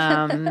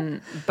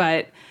 And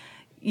but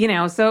you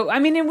know, so I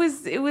mean, it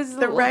was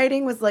The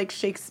writing was like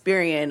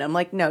Shakespearean. I'm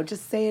like, no,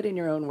 just say it in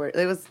your own words.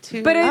 It was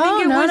too. But I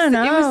think no.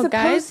 it was supposed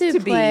Guys who to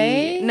be.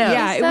 play No.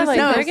 Yeah, it stuff, was like,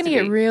 they're supposed going to to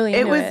get be. really It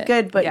into was it.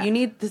 good, but Yeah. you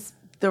need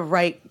the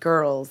right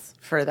girls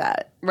for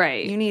that.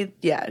 Right. You need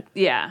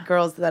Yeah.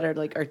 girls that are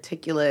like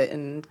articulate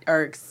and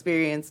are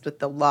experienced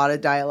with a lot of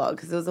dialogue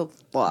because it was a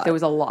lot. There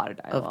was a lot of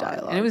dialogue.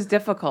 dialogue. And it was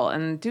difficult.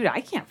 And dude, I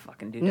can't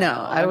fucking do No,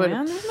 dialogue. I would-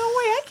 Man. There's no way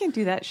I can't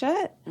do that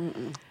shit.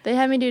 They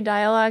had me do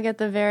dialogue at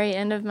the very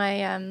end of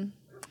my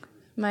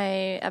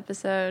my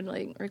episode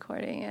like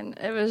recording, and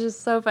it was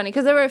just so funny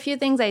because there were a few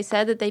things I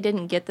said that they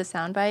didn't get the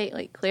soundbite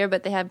like clear,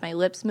 but they had my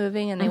lips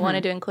moving and they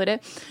wanted to include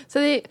it. So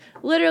they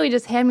literally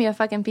just hand me a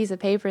fucking piece of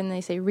paper and they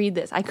say, "Read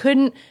this." I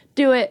couldn't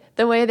do it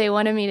the way they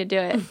wanted me to do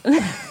it.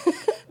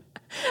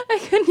 I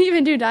couldn't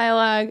even do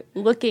dialogue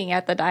looking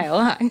at the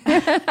dialogue.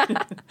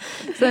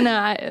 So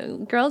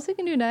no, girls who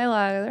can do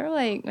dialogue, they're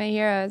like my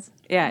heroes.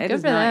 Yeah, it Good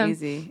is for not them.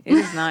 easy. It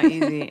is not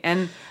easy.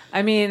 And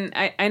I mean,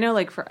 I know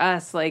like for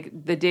us, like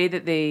the day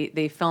that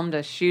they filmed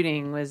us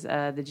shooting was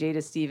the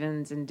Jada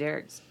Stevens and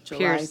Derek July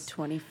Pierce.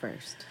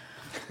 21st.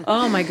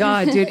 Oh my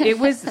God, dude. It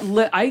was,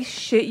 I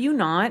shit you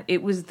not,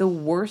 it was the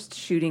worst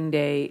shooting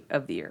day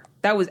of the year.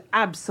 That was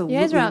absolutely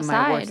You guys were my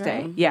outside, worst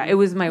day. right? Yeah, it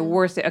was my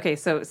worst day. Okay,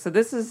 so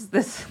this is,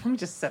 let me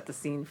just set the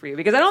scene for you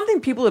because I don't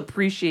think people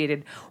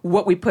appreciated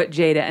what we put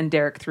Jada and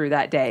Derek through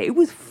that day. It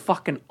was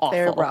fucking awful.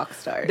 They're rock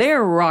stars.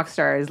 They're rock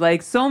stars.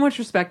 Like, so much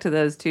respect to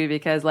those two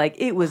because, like,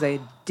 it was a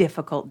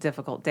difficult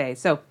day.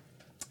 So,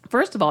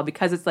 first of all,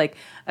 because it's like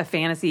a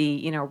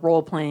fantasy,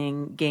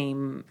 role-playing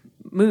game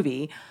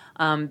movie,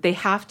 they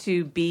have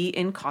to be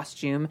in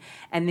costume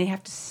and they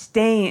have to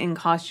stay in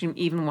costume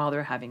even while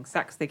they're having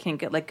sex. They can't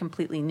get like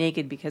completely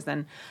naked because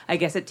then I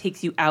guess it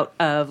takes you out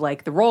of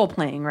like the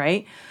role-playing,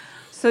 right?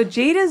 So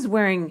Jada's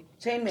wearing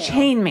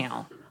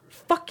chainmail.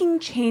 Fucking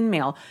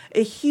chainmail.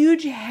 A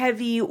huge,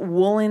 heavy,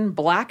 woolen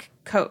black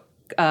cloak,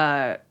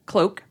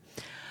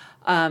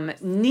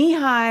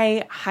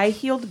 knee-high,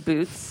 high-heeled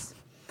boots.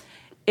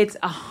 It's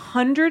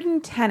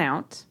 110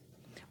 out.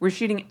 We're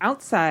shooting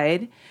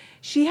outside.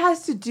 She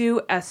has to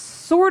do a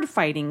sword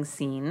fighting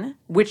scene,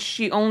 which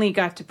she only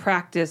got to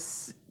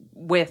practice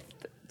with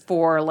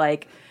for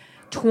like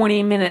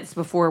 20 minutes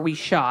before we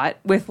shot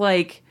with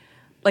like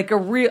a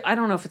real, I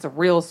don't know if it's a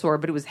real sword,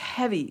 but it was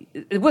heavy.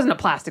 It wasn't a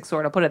plastic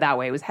sword, I'll put it that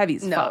way. It was heavy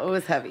as fuck. No, it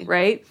was heavy.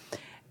 Right?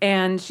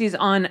 And she's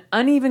on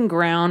uneven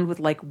ground with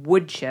like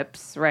wood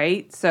chips,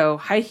 right? So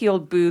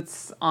high-heeled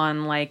boots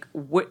on like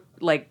wood,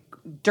 like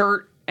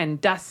dirt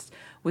and dust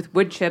with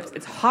wood chips.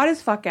 It's hot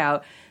as fuck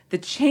out. The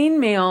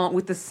chainmail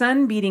with the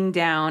sun beating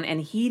down and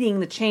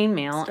heating the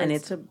chainmail, and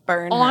it's to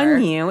burn on her.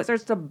 you. It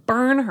starts to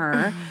burn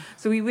her.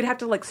 So we would have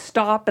to like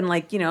stop and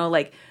like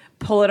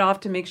pull it off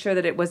to make sure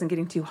that it wasn't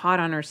getting too hot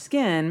on her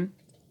skin.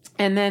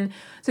 And then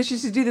so she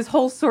should do this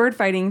whole sword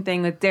fighting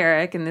thing with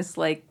Derek and this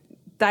like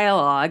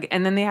dialogue,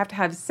 and then they have to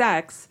have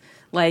sex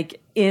like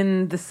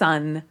in the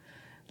sun,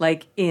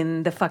 like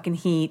in the fucking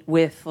heat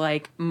with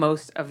like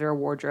most of their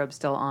wardrobe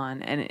still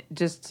on, and it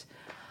just.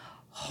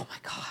 Oh my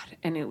God.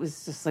 And it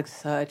was just like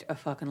such a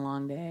fucking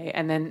long day.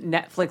 And then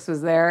Netflix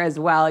was there as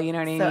well. You know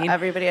what I So mean?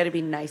 everybody had to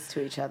be nice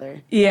to each other.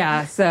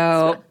 Yeah.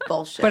 So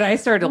Bullshit. But I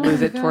started to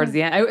lose it towards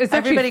the end. It's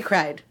actually, Everybody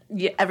cried.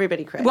 Yeah.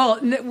 Everybody cried. Well,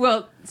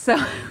 so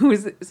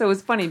it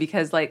was funny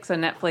because like, so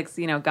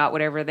Netflix, got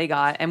whatever they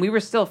got and we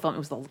were still filming.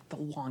 It was the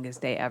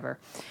longest day ever.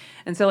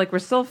 And so like, we're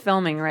still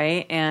filming,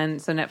 right?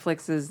 And so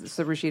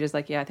Rashida's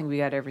like, yeah, I think we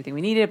got everything we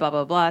needed, blah,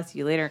 blah, blah. See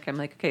you later. I'm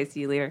like, okay, see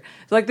you later.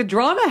 So like the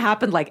drama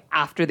happened like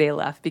after they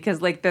left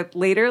because like that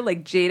later,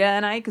 like Jada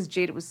and I, because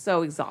Jada was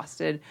so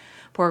exhausted,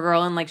 poor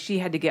girl. And like, she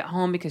had to get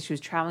home because she was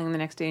traveling the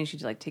next day and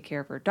she'd like take care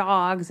of her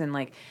dogs. And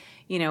like,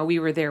 we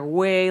were there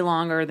way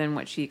longer than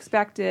what she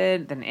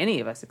expected, than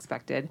any of us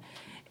expected.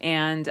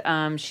 And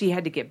she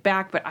had to get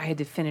back, but I had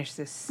to finish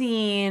this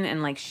scene.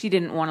 And like, she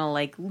didn't want to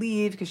like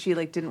leave because she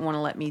like didn't want to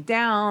let me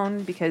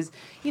down because,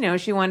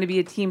 she wanted to be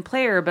a team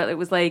player. But it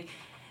was like,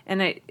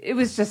 it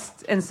was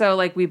just, and so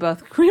like we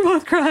both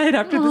cried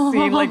after the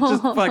scene, like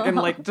just fucking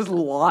like just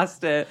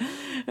lost it.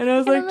 And I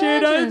was like,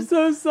 Jade, I'm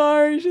so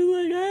sorry. She's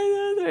like, I'm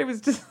so sorry. It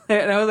was just,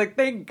 and I was like,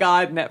 thank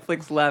God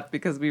Netflix left,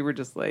 because we were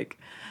just like,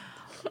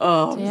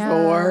 oh, it's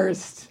the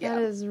worst.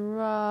 That is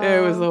rough.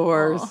 It was the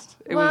worst.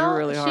 It was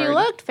really hard. She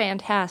looked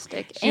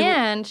fantastic,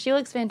 and she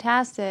looks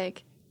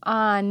fantastic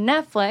on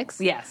Netflix.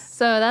 Yes.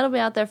 So that'll be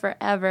out there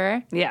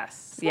forever.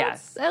 Yes.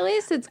 Yes. At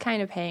least it's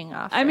kind of paying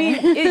off. I mean,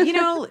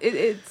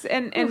 it's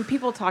and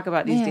people talk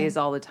about these days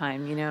all the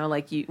time. You know,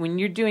 like when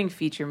you're doing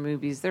feature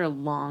movies, they're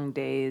long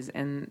days,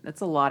 and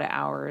it's a lot of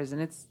hours,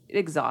 and it's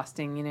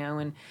exhausting. You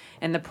know,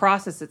 and the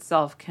process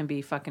itself can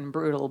be fucking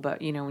brutal.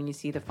 But you know, when you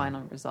see the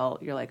final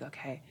result, you're like,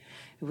 okay,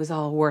 it was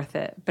all worth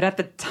it. But at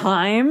the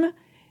time,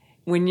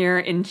 when you're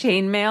in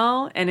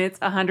chainmail and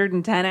it's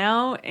 110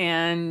 out,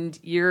 and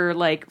you're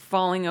like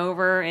falling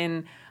over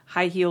in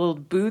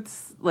high-heeled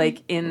boots,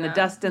 like in the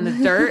dust and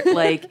the dirt,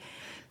 like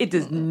it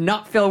does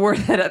not feel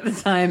worth it at the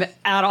time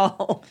at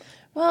all.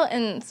 Well,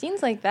 and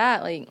scenes like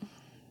that, like,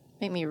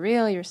 make me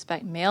really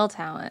respect male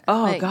talent.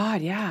 Oh, like,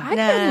 God,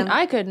 yeah.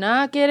 I could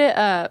not get it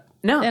up.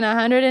 No. In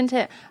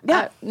 110.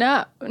 Yeah.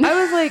 No. I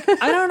was like,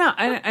 I don't know.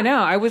 I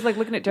know. I was like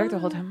looking at Derek the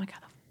whole time. I'm like, how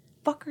the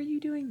fuck are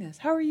you doing this?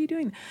 How are you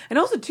doing? And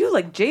also too,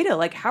 like Jada,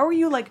 like how are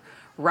you like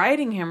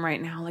riding him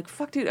right now? Like,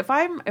 fuck, dude, if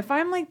I'm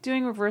like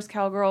doing reverse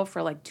cowgirl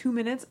for like 2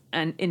 minutes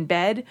and in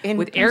bed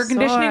with air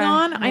conditioning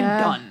on, I'm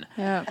done.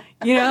 Yeah.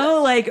 You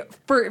know, like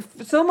for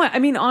so much. I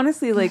mean,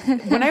 honestly, like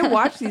when I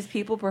watch these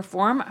people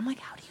perform, I'm like,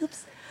 how do you?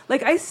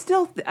 Like, I've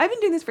been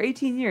doing this for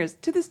 18 years.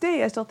 To this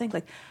day, I still think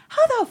like,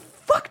 how the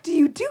fuck do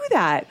you do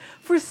that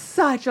for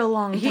such a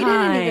long time? He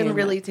didn't even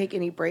really take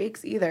any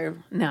breaks either.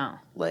 No.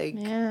 Like,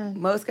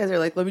 most guys are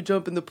like, let me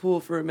jump in the pool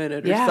for a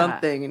minute or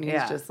something. And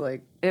he's just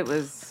like... It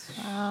was...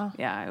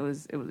 it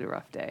was a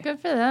rough day.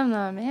 Good for them,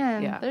 though,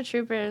 man. Yeah. They're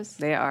troopers.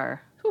 They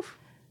are. Whew.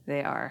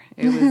 They are.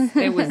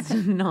 It was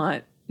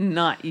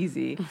not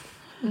easy.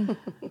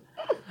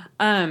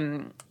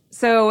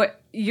 So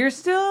you're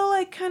still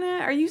like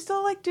are you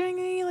still like doing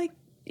any like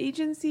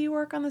agency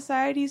work on the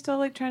side? Are you still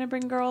like trying to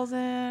bring girls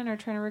in or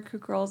trying to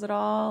recruit girls at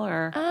all,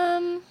 or?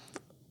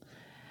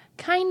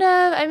 Kind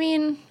of. I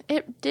mean,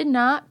 it did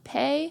not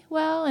pay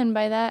well, and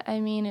by that I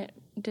mean it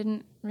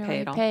didn't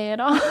really pay at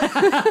all.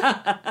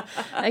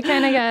 I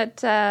kind of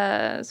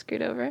got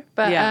screwed over,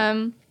 but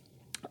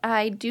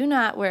I do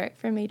not work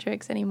for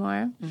Matrix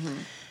anymore,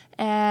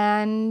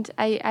 and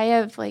I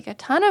have like a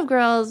ton of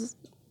girls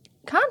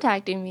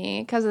contacting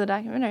me because of the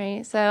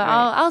documentary. So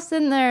I'll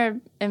send their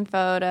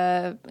info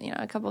to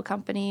a couple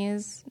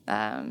companies,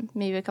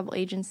 maybe a couple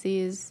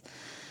agencies,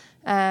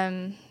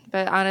 but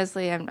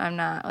honestly, I'm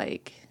not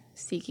like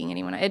seeking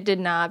anyone. It did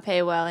not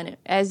pay well, and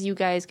as you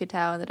guys could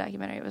tell in the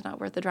documentary, it was not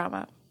worth the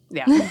drama.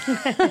 Yeah.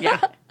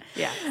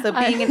 Yeah. So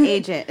being an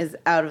agent is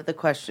out of the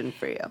question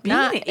for you. Being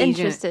Not an agent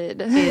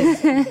interested.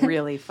 is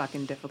really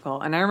fucking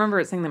difficult. And I remember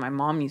it saying that my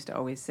mom used to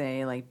always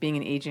say, like, being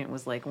an agent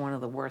was like one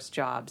of the worst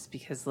jobs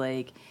because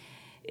like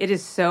it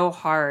is so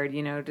hard,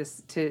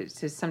 just to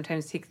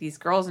sometimes take these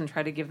girls and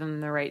try to give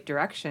them the right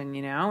direction,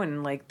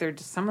 and like they're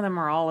just, some of them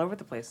are all over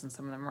the place and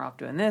some of them are off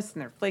doing this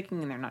and they're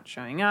flaking and they're not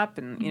showing up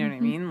and you know what I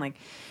mean? Like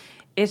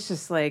it's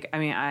just like, I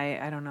mean,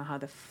 I don't know how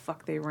the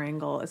fuck they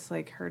wrangle. It's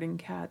like herding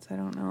cats. I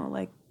don't know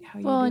like how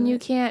you do you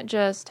it. can't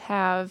just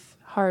have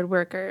hard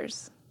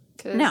workers.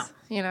 No.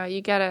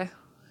 You gotta,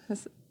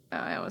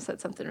 I almost said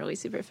something really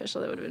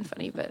superficial that would have been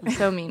funny, but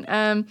so mean.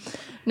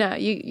 No,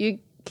 you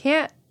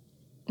can't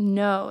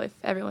know if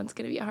everyone's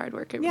going to be a hard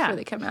worker before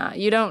they come out.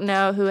 You don't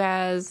know who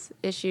has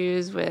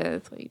issues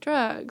with like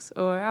drugs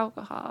or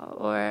alcohol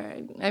or,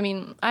 I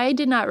mean, I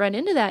did not run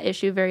into that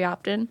issue very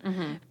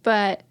often,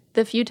 but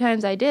the few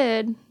times I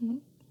did,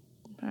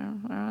 are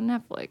on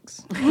Netflix.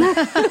 So,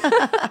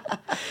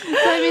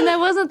 I mean, that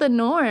wasn't the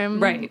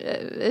norm. Right.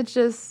 It's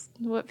just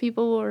what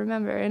people will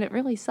remember, and it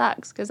really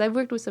sucks because I've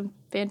worked with some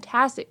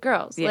fantastic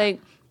girls. Yeah.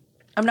 Like,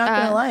 I'm not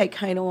going to lie, I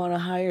kind of want to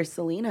hire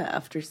Selena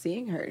after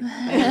seeing her.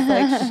 I was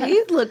like,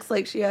 she looks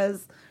like she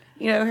has,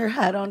 her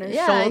head on her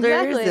shoulders.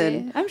 Exactly.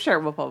 And I'm sure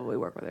we'll probably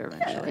work with her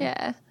eventually.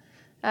 Yeah.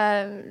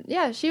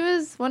 She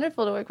was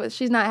wonderful to work with.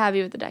 She's not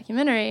happy with the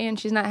documentary, and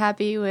she's not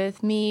happy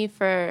with me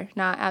for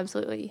not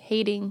absolutely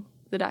hating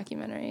the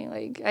documentary.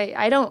 Like,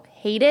 I don't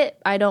hate it.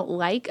 I don't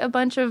like a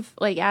bunch of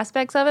like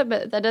aspects of it,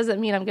 but that doesn't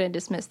mean I'm going to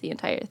dismiss the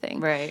entire thing.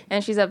 Right.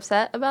 And she's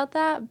upset about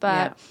that,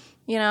 but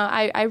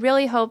I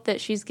really hope that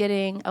she's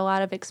getting a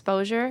lot of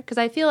exposure because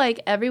I feel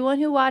like everyone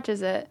who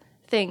watches it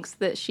thinks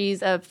that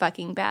she's a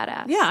fucking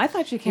badass. Yeah, I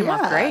thought she came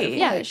off great.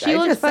 Yeah, Like, she I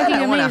looks just said fucking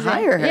I wanna amazing.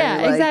 hire her, Yeah,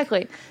 like-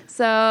 exactly.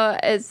 So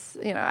it's,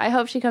 I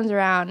hope she comes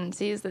around and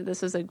sees that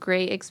this was a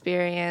great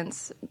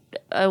experience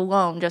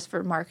alone just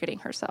for marketing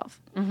herself.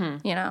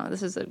 Mm-hmm.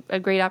 This is a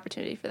great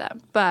opportunity for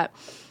them. But,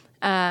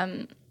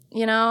 let's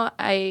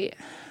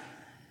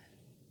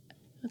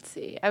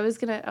see. I was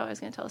gonna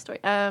tell a story.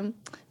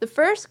 The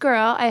first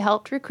girl I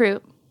helped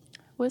recruit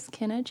was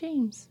Kenna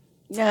James.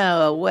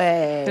 no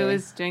way. Who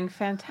is doing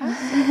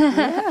fantastic.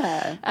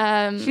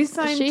 Yeah. She's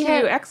signed to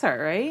XR,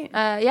 right?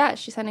 Yeah,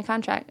 she signed a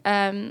contract.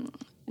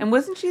 And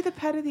wasn't she the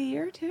pet of the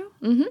year too?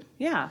 Mm-hmm.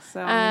 Yeah.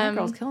 So I mean, that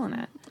girl's killing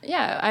it.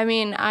 Yeah, I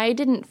mean, I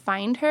didn't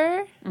find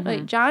her.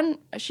 Like John,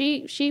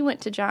 she went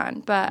to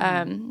John, but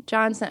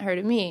John sent her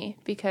to me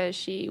because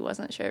she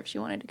wasn't sure if she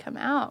wanted to come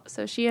out.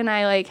 So she and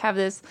I like have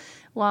this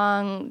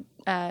long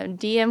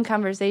DM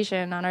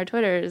conversation on our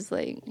Twitters.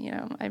 Like, you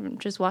know, I'm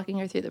just walking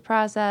her through the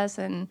process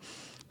and,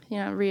 you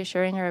know,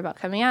 reassuring her about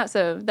coming out.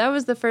 So that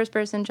was the first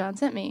person John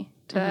sent me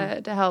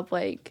to help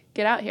like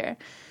get out here,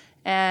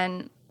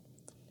 and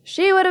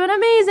she would have been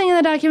amazing in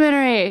the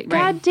documentary. Right.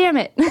 God damn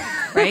it.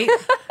 Right?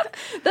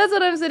 That's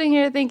what I'm sitting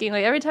here thinking.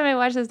 Like, every time I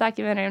watch this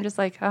documentary, I'm just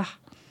like, oh,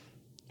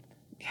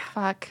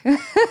 fuck.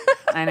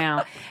 I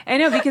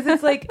know, because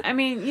it's like, I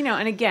mean, you know,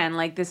 and again,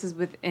 like this is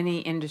with any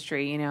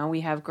industry, you know,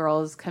 we have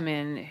girls come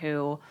in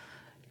who,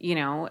 you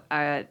know,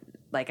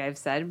 like I've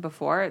said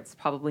before, it's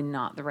probably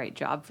not the right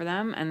job for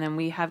them. And then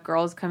we have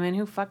girls come in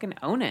who fucking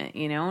own it,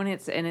 you know, and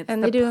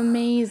And they do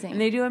amazing.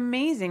 And they do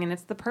amazing, and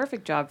it's the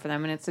perfect job for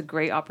them, and it's a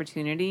great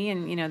opportunity,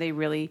 and, you know,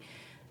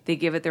 they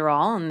give it their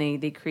all, and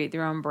they create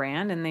their own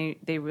brand, and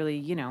they really,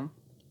 you know,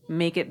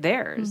 make it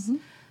theirs.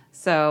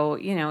 So,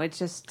 you know, it's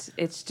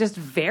just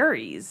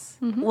varies.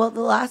 Well,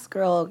 the last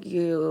girl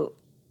you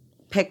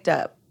picked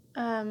up,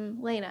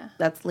 Lena.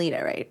 that's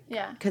Lena, right?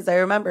 Yeah. Because I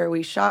remember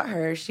we shot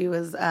her. She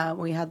was,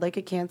 we had like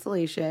a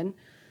cancellation,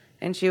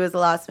 and she was a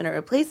last minute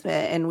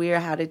replacement, and we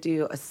had to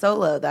do a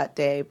solo that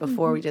day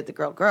before we did the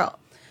girl.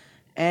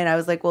 And I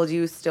was like, well, do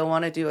you still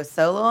want to do a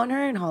solo on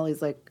her? And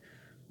Holly's like,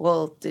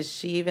 well, does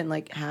she even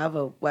like have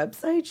a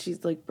website?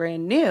 She's like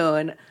brand new,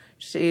 and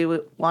she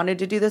wanted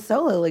to do the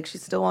solo. Like, she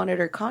still wanted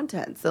her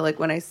content. So like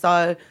when I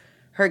saw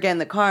her get in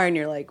the car, and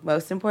you're like,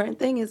 most important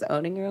thing is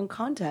owning your own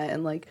content.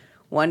 And like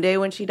one day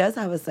when she does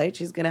have a site,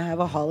 she's gonna have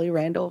a Holly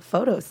Randall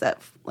photo set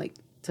like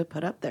to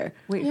put up there.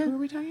 Wait, who are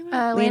we talking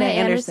about? Lena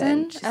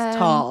Anderson. She's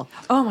tall.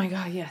 Oh my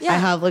God, yes. I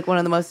have like one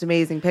of the most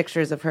amazing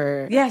pictures of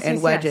her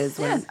in wedges.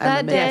 When Yes, I'm that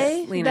amazed. day.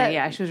 Yes,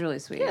 Lena, she was really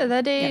sweet. Yeah,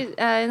 that day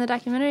in the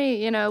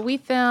documentary, you know, we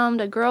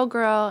filmed a girl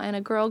and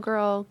a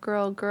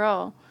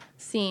girl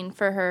scene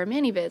for her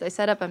ManiVids. I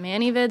set up a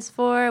ManiVids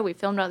for her. We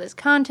filmed all this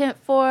content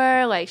for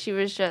her. Like,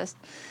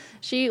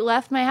 she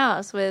left my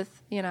house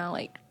with, you know,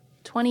 like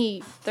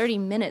 20, 30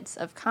 minutes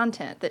of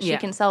content that she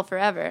can sell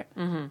forever.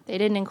 They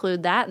didn't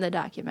include that in the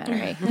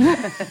documentary.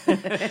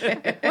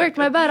 Worked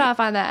my butt off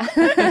on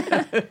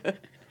that.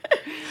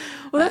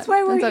 Well, that's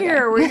why we're That's okay.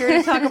 here. We're here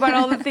to talk about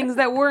all the things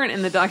that weren't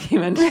in the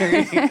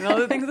documentary and all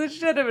the things that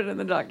should have been in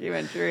the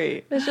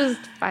documentary. It's just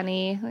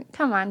funny. Like,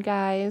 come on,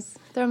 guys.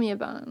 Throw me a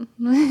bone.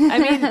 I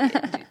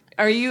mean,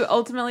 are you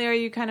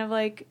kind of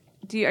like,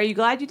 are you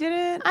glad you did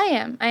it?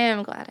 I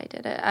am glad I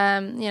did it.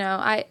 You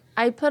know,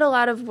 I put a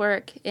lot of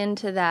work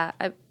into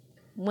that.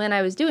 When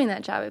I was doing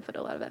that job, I put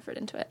a lot of effort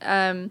into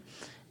it.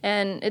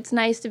 And it's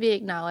nice to be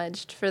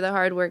acknowledged for the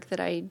hard work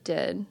that I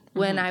did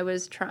when I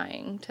was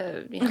trying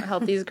to, you know,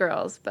 help these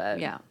girls.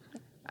 But Yeah.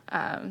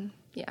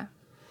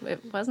 It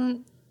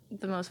wasn't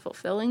the most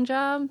fulfilling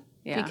job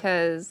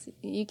because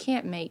you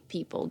can't make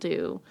people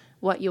do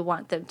what you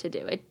want them to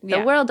do.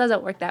 The world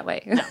doesn't work that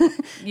way. You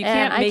and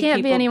can't I make can't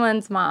be people-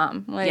 anyone's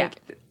mom. Like,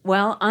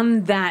 Well,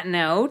 on that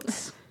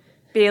note,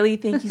 Bailey,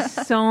 thank you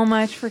so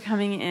much for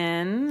coming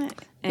in.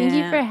 Thank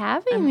you for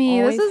having me.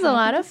 This always is a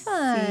lot happy of to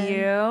fun. See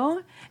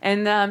you.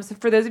 And so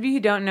for those of you who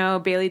don't know,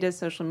 Bailey does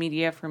social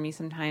media for me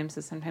sometimes. So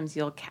sometimes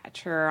you'll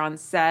catch her on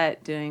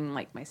set doing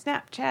like my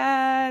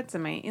Snapchats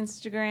and my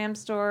Instagram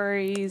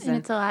stories And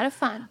it's a lot of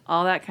fun.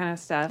 all that kind of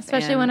stuff.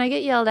 Especially when I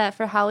get yelled at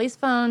for Holly's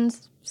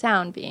phone's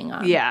sound being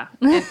on. Yeah.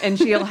 And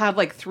she'll have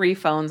like 3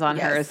 phones on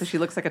her. Yes. So she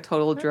looks like a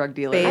total drug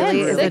dealer. Bailey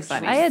It's is really a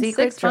funny. I had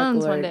secret 6 drug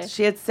phones one lord. day.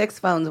 She had 6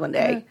 phones one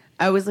day.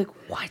 I was like,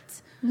 what?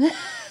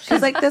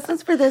 She's like, this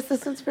one's for this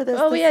one's for this.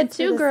 Well, we this had one's for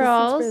 2 this, this one's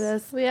girls. for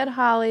this. We had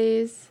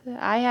Holly's.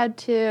 I had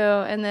 2,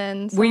 and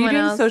then Were you someone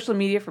doing else. social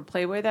media for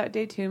Playboy that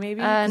day too, maybe?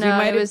 'Cause we No,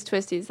 might it have- was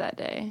Twisties that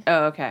day.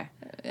 Oh, okay.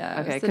 Yeah, it Okay,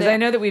 was the because day- I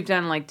know that we've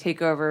done like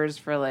takeovers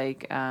for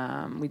like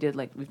we've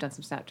done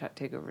some Snapchat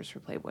takeovers for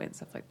Playboy and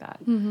stuff like that.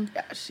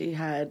 Yeah, she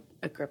had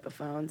a grip of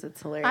phones.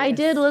 It's hilarious. I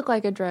did look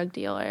like a drug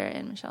dealer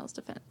in Michelle's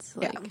defense.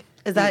 Yeah. Like,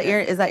 Is that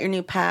your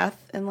new path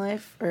in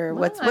life, or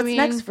Well, what's I mean,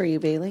 next for you,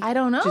 Bailey? I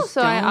don't know, Just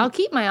so don't- I'll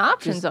keep my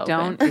options Just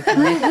open.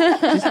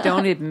 just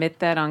don't admit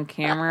that on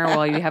camera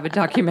while you have a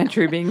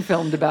documentary being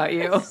filmed about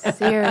you.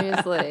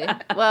 Seriously.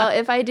 Well,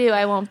 if I do,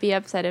 I won't be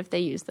upset if they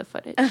use the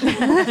footage.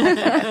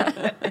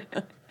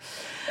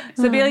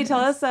 So Bailey, tell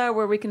us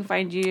where we can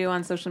find you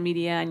on social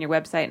media and your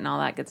website and all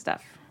that good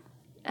stuff.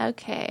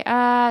 Okay,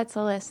 it's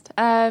a list.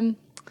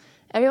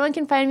 Everyone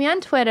can find me on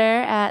Twitter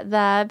at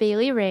the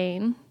Bailey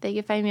Rain. They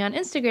can find me on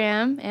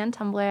Instagram and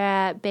Tumblr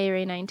at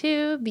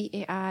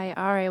BayRay92,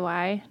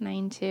 BAIRAY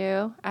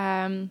 92.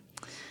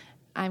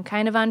 I'm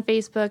kind of on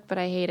Facebook, but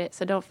I hate it,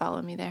 so don't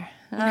follow me there.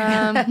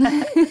 And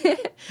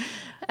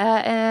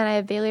I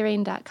have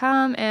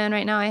BaileyRain.com, and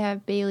right now I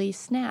have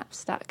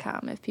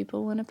BaileySnaps.com if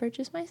people want to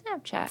purchase my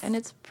Snapchat, and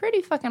it's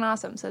pretty fucking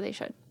awesome, so they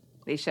should.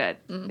 They should.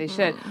 They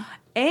should.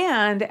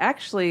 And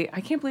actually,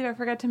 I can't believe I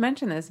forgot to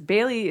mention this.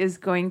 Bailey is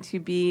going to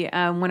be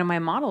one of my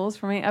models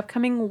for my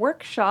upcoming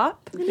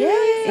workshop.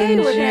 Yay! In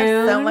We're gonna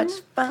have so June. much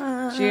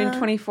fun. June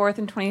 24th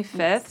and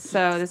 25th.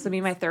 So this will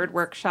be my third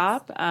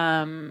workshop.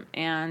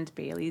 And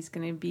Bailey's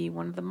going to be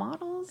one of the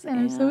models. And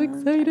I'm so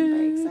excited.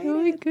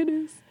 Oh my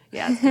goodness.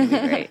 Yeah, it's going to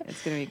be great.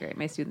 It's going to be great.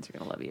 My students are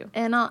going to love you.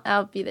 And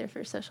I'll be there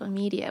for social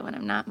media when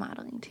I'm not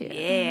modeling too.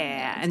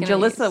 Yeah. And gonna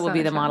be Jalissa will so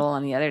be the much fun. model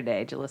on the other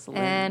day. Jalissa Lynn.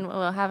 And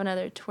we'll have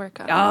another twerk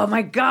off. Oh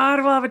my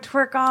God, we'll have a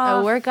twerk A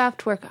off. work off,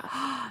 twerk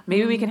off.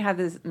 Maybe we can have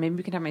this. Maybe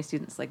we can have my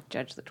students like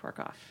judge the twerk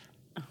off.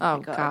 Oh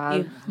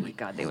God. Oh my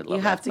God, they would love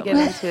You have that to so get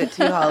much. into it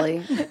too,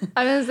 Holly.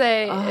 I'm gonna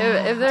say if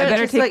I they're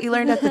better Just what you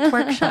learned at the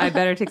twerk shop. I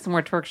better take some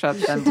more twerk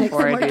shops then Take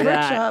before some I more do twerk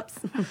that. shops.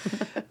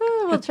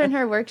 we'll turn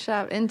her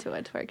workshop into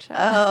a twerk shop.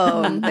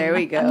 Oh, there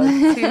we go.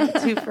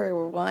 Two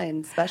for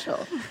one special.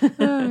 Oh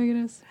my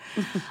goodness.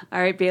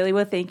 All right, Bailey.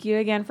 Well, thank you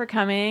again for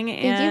coming.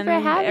 Thank you for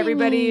having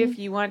everybody, me. if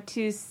you want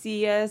to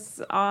see us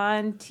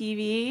on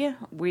TV,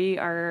 we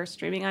are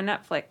streaming on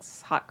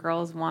Netflix. Hot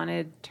Girls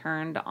Wanted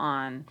Turned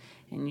On.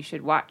 And you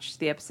should watch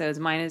the episodes.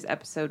 Mine is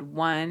episode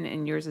 1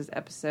 and yours is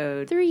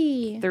episode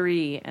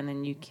 3. And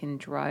then you can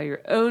draw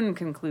your own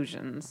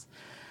conclusions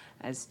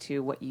as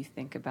to what you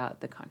think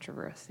about the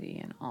controversy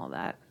and all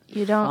that.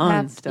 You don't fun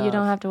have stuff. you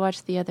don't have to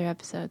watch the other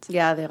episodes.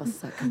 Yeah, they all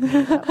suck.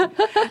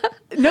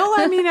 No,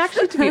 I mean,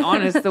 actually, to be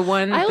honest, the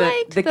one, I the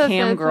liked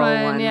cam fifth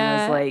girl one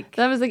yeah. was like,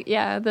 that was like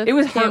the It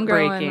was cam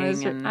girl one heartbreaking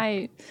was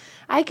and-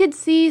 I could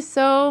see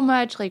so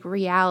much like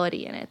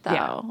reality in it though.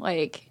 Yeah.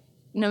 Like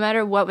no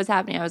matter what was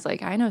happening, I was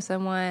like, I know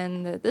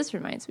someone that this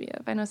reminds me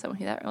of. I know someone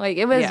who that like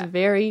it was Yeah.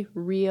 very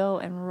real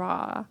and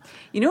raw.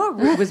 you know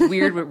what was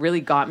weird, what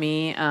really got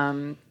me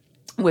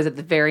was at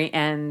the very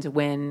end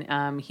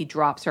when he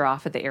drops her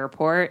off at the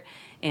airport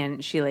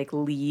and she like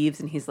leaves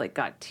and he's like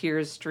got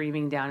tears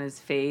streaming down his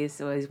face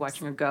while he's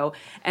watching her go.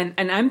 And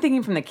I'm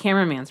thinking from the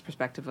cameraman's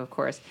perspective, of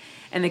course.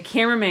 And the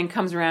cameraman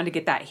comes around to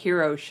get that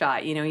hero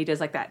shot. You know, he does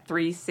like that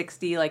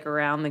 360 like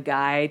around the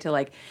guy to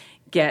like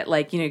get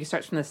like, you know, he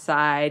starts from the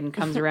side and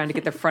comes around to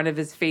get the front of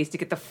his face to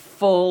get the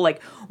full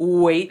like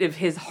weight of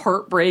his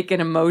heartbreak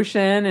and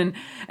emotion.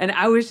 And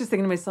I was just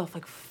thinking to myself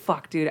like,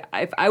 fuck, dude,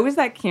 if I was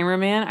that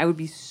cameraman, I would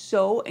be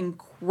so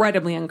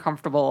incredibly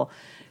uncomfortable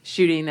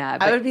shooting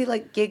that. I would be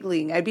like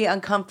giggling. I'd be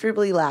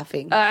uncomfortably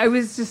laughing. I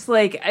was just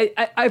like,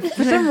 I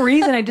for some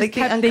reason, I just Like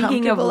the kept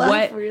thinking of uncomfortable laugh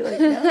what, where you're like,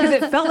 no. because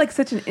it felt like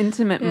such an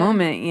intimate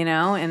moment, you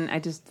know, and I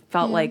just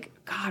felt like,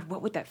 God,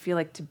 what would that feel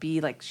like to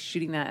be like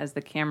shooting that as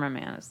the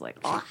cameraman? It's like,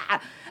 ah.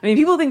 I mean,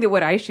 people think that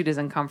what I shoot is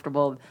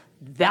uncomfortable.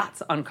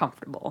 That's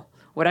uncomfortable.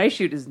 What I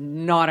shoot is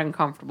not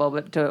uncomfortable,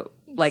 but to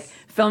like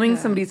filming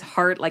somebody's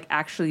heart, like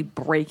actually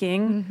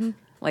breaking,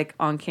 like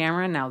on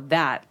camera. Now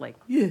that, like,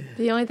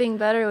 The only thing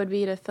better would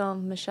be to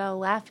film Michelle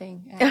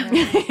laughing. At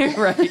him.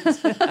 right.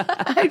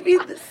 I'd be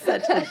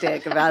such a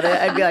dick about it.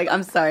 I'd be like,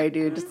 I'm sorry,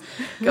 dude. Just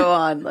go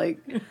on. Like,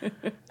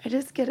 I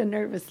just get a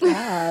nervous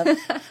laugh.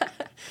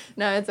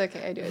 No, it's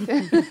okay. I do it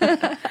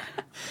too.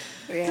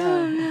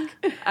 Yeah.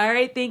 All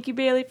right. Thank you,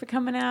 Bailey, for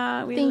coming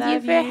out. We Thank you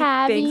love for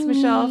having Thanks,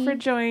 Michelle, me. for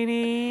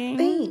joining.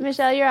 Thanks.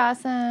 Michelle, you're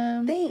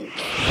awesome.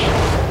 Thanks.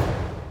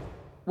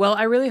 Well,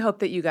 I really hope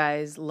that you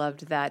guys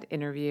loved that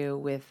interview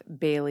with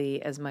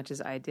Bailey as much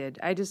as I did.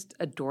 I just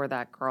adore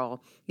that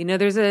girl. You know,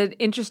 there's an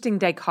interesting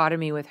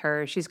dichotomy with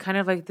her. She's kind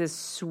of like this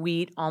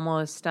sweet,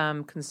 almost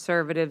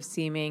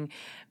conservative-seeming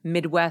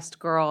Midwest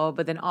girl,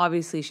 but then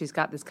obviously she's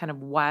got this kind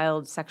of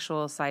wild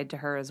sexual side to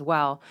her as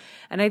well.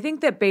 And I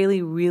think that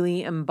Bailey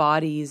really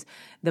embodies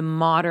the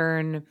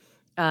modern,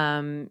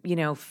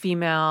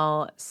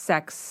 female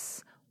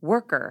sex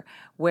worker,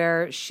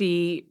 where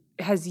she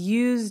has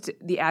used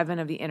the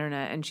advent of the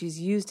internet and she's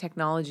used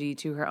technology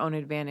to her own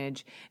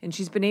advantage, and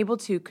she's been able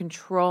to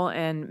control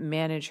and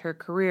manage her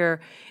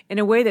career in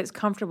a way that's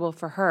comfortable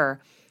for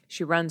her.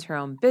 She runs her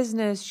own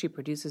business, she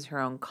produces her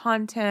own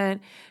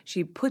content,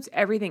 she puts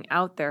everything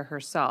out there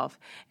herself.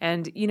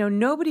 And, you know,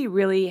 nobody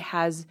really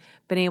has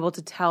been able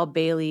to tell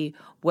Bailey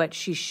what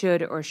she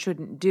should or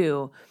shouldn't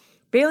do.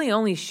 Bailey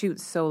only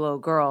shoots solo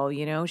girl,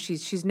 you know,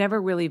 she's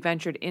never really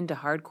ventured into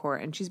hardcore,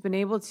 and she's been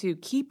able to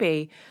keep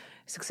a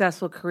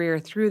successful career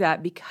through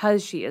that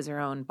because she is her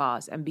own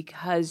boss and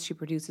because she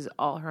produces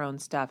all her own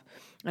stuff.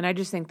 And I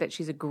just think that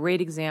she's a great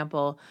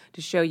example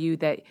to show you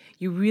that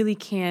you really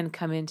can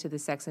come into the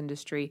sex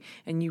industry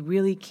and you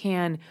really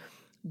can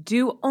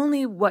do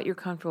only what you're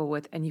comfortable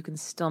with, and you can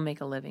still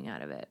make a living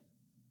out of it.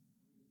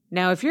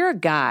 Now, if you're a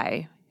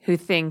guy who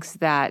thinks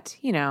that,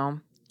 you know,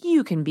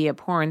 you can be a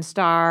porn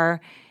star,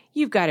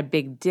 you've got a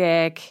big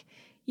dick,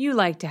 you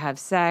like to have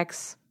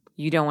sex,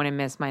 you don't want to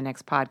miss my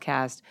next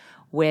podcast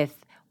with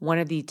one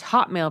of the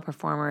top male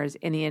performers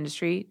in the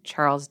industry,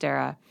 Charles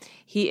Dara.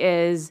 He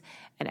is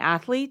an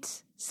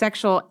athlete,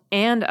 sexual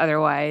and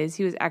otherwise.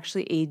 He was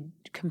actually a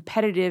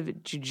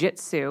competitive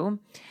jiu-jitsu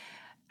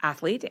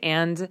athlete,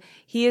 and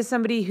he is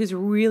somebody who's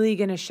really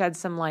going to shed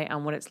some light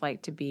on what it's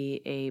like to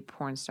be a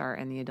porn star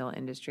in the adult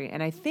industry.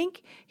 And I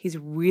think he's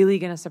really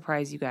going to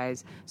surprise you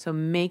guys. So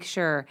make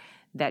sure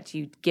that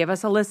you give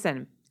us a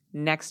listen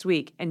next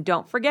week. And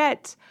don't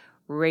forget,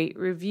 rate,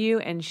 review,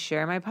 and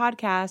share my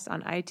podcast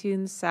on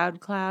iTunes,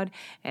 SoundCloud,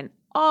 and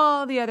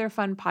all the other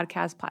fun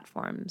podcast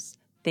platforms.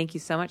 Thank you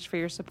so much for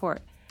your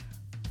support.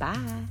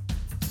 Bye.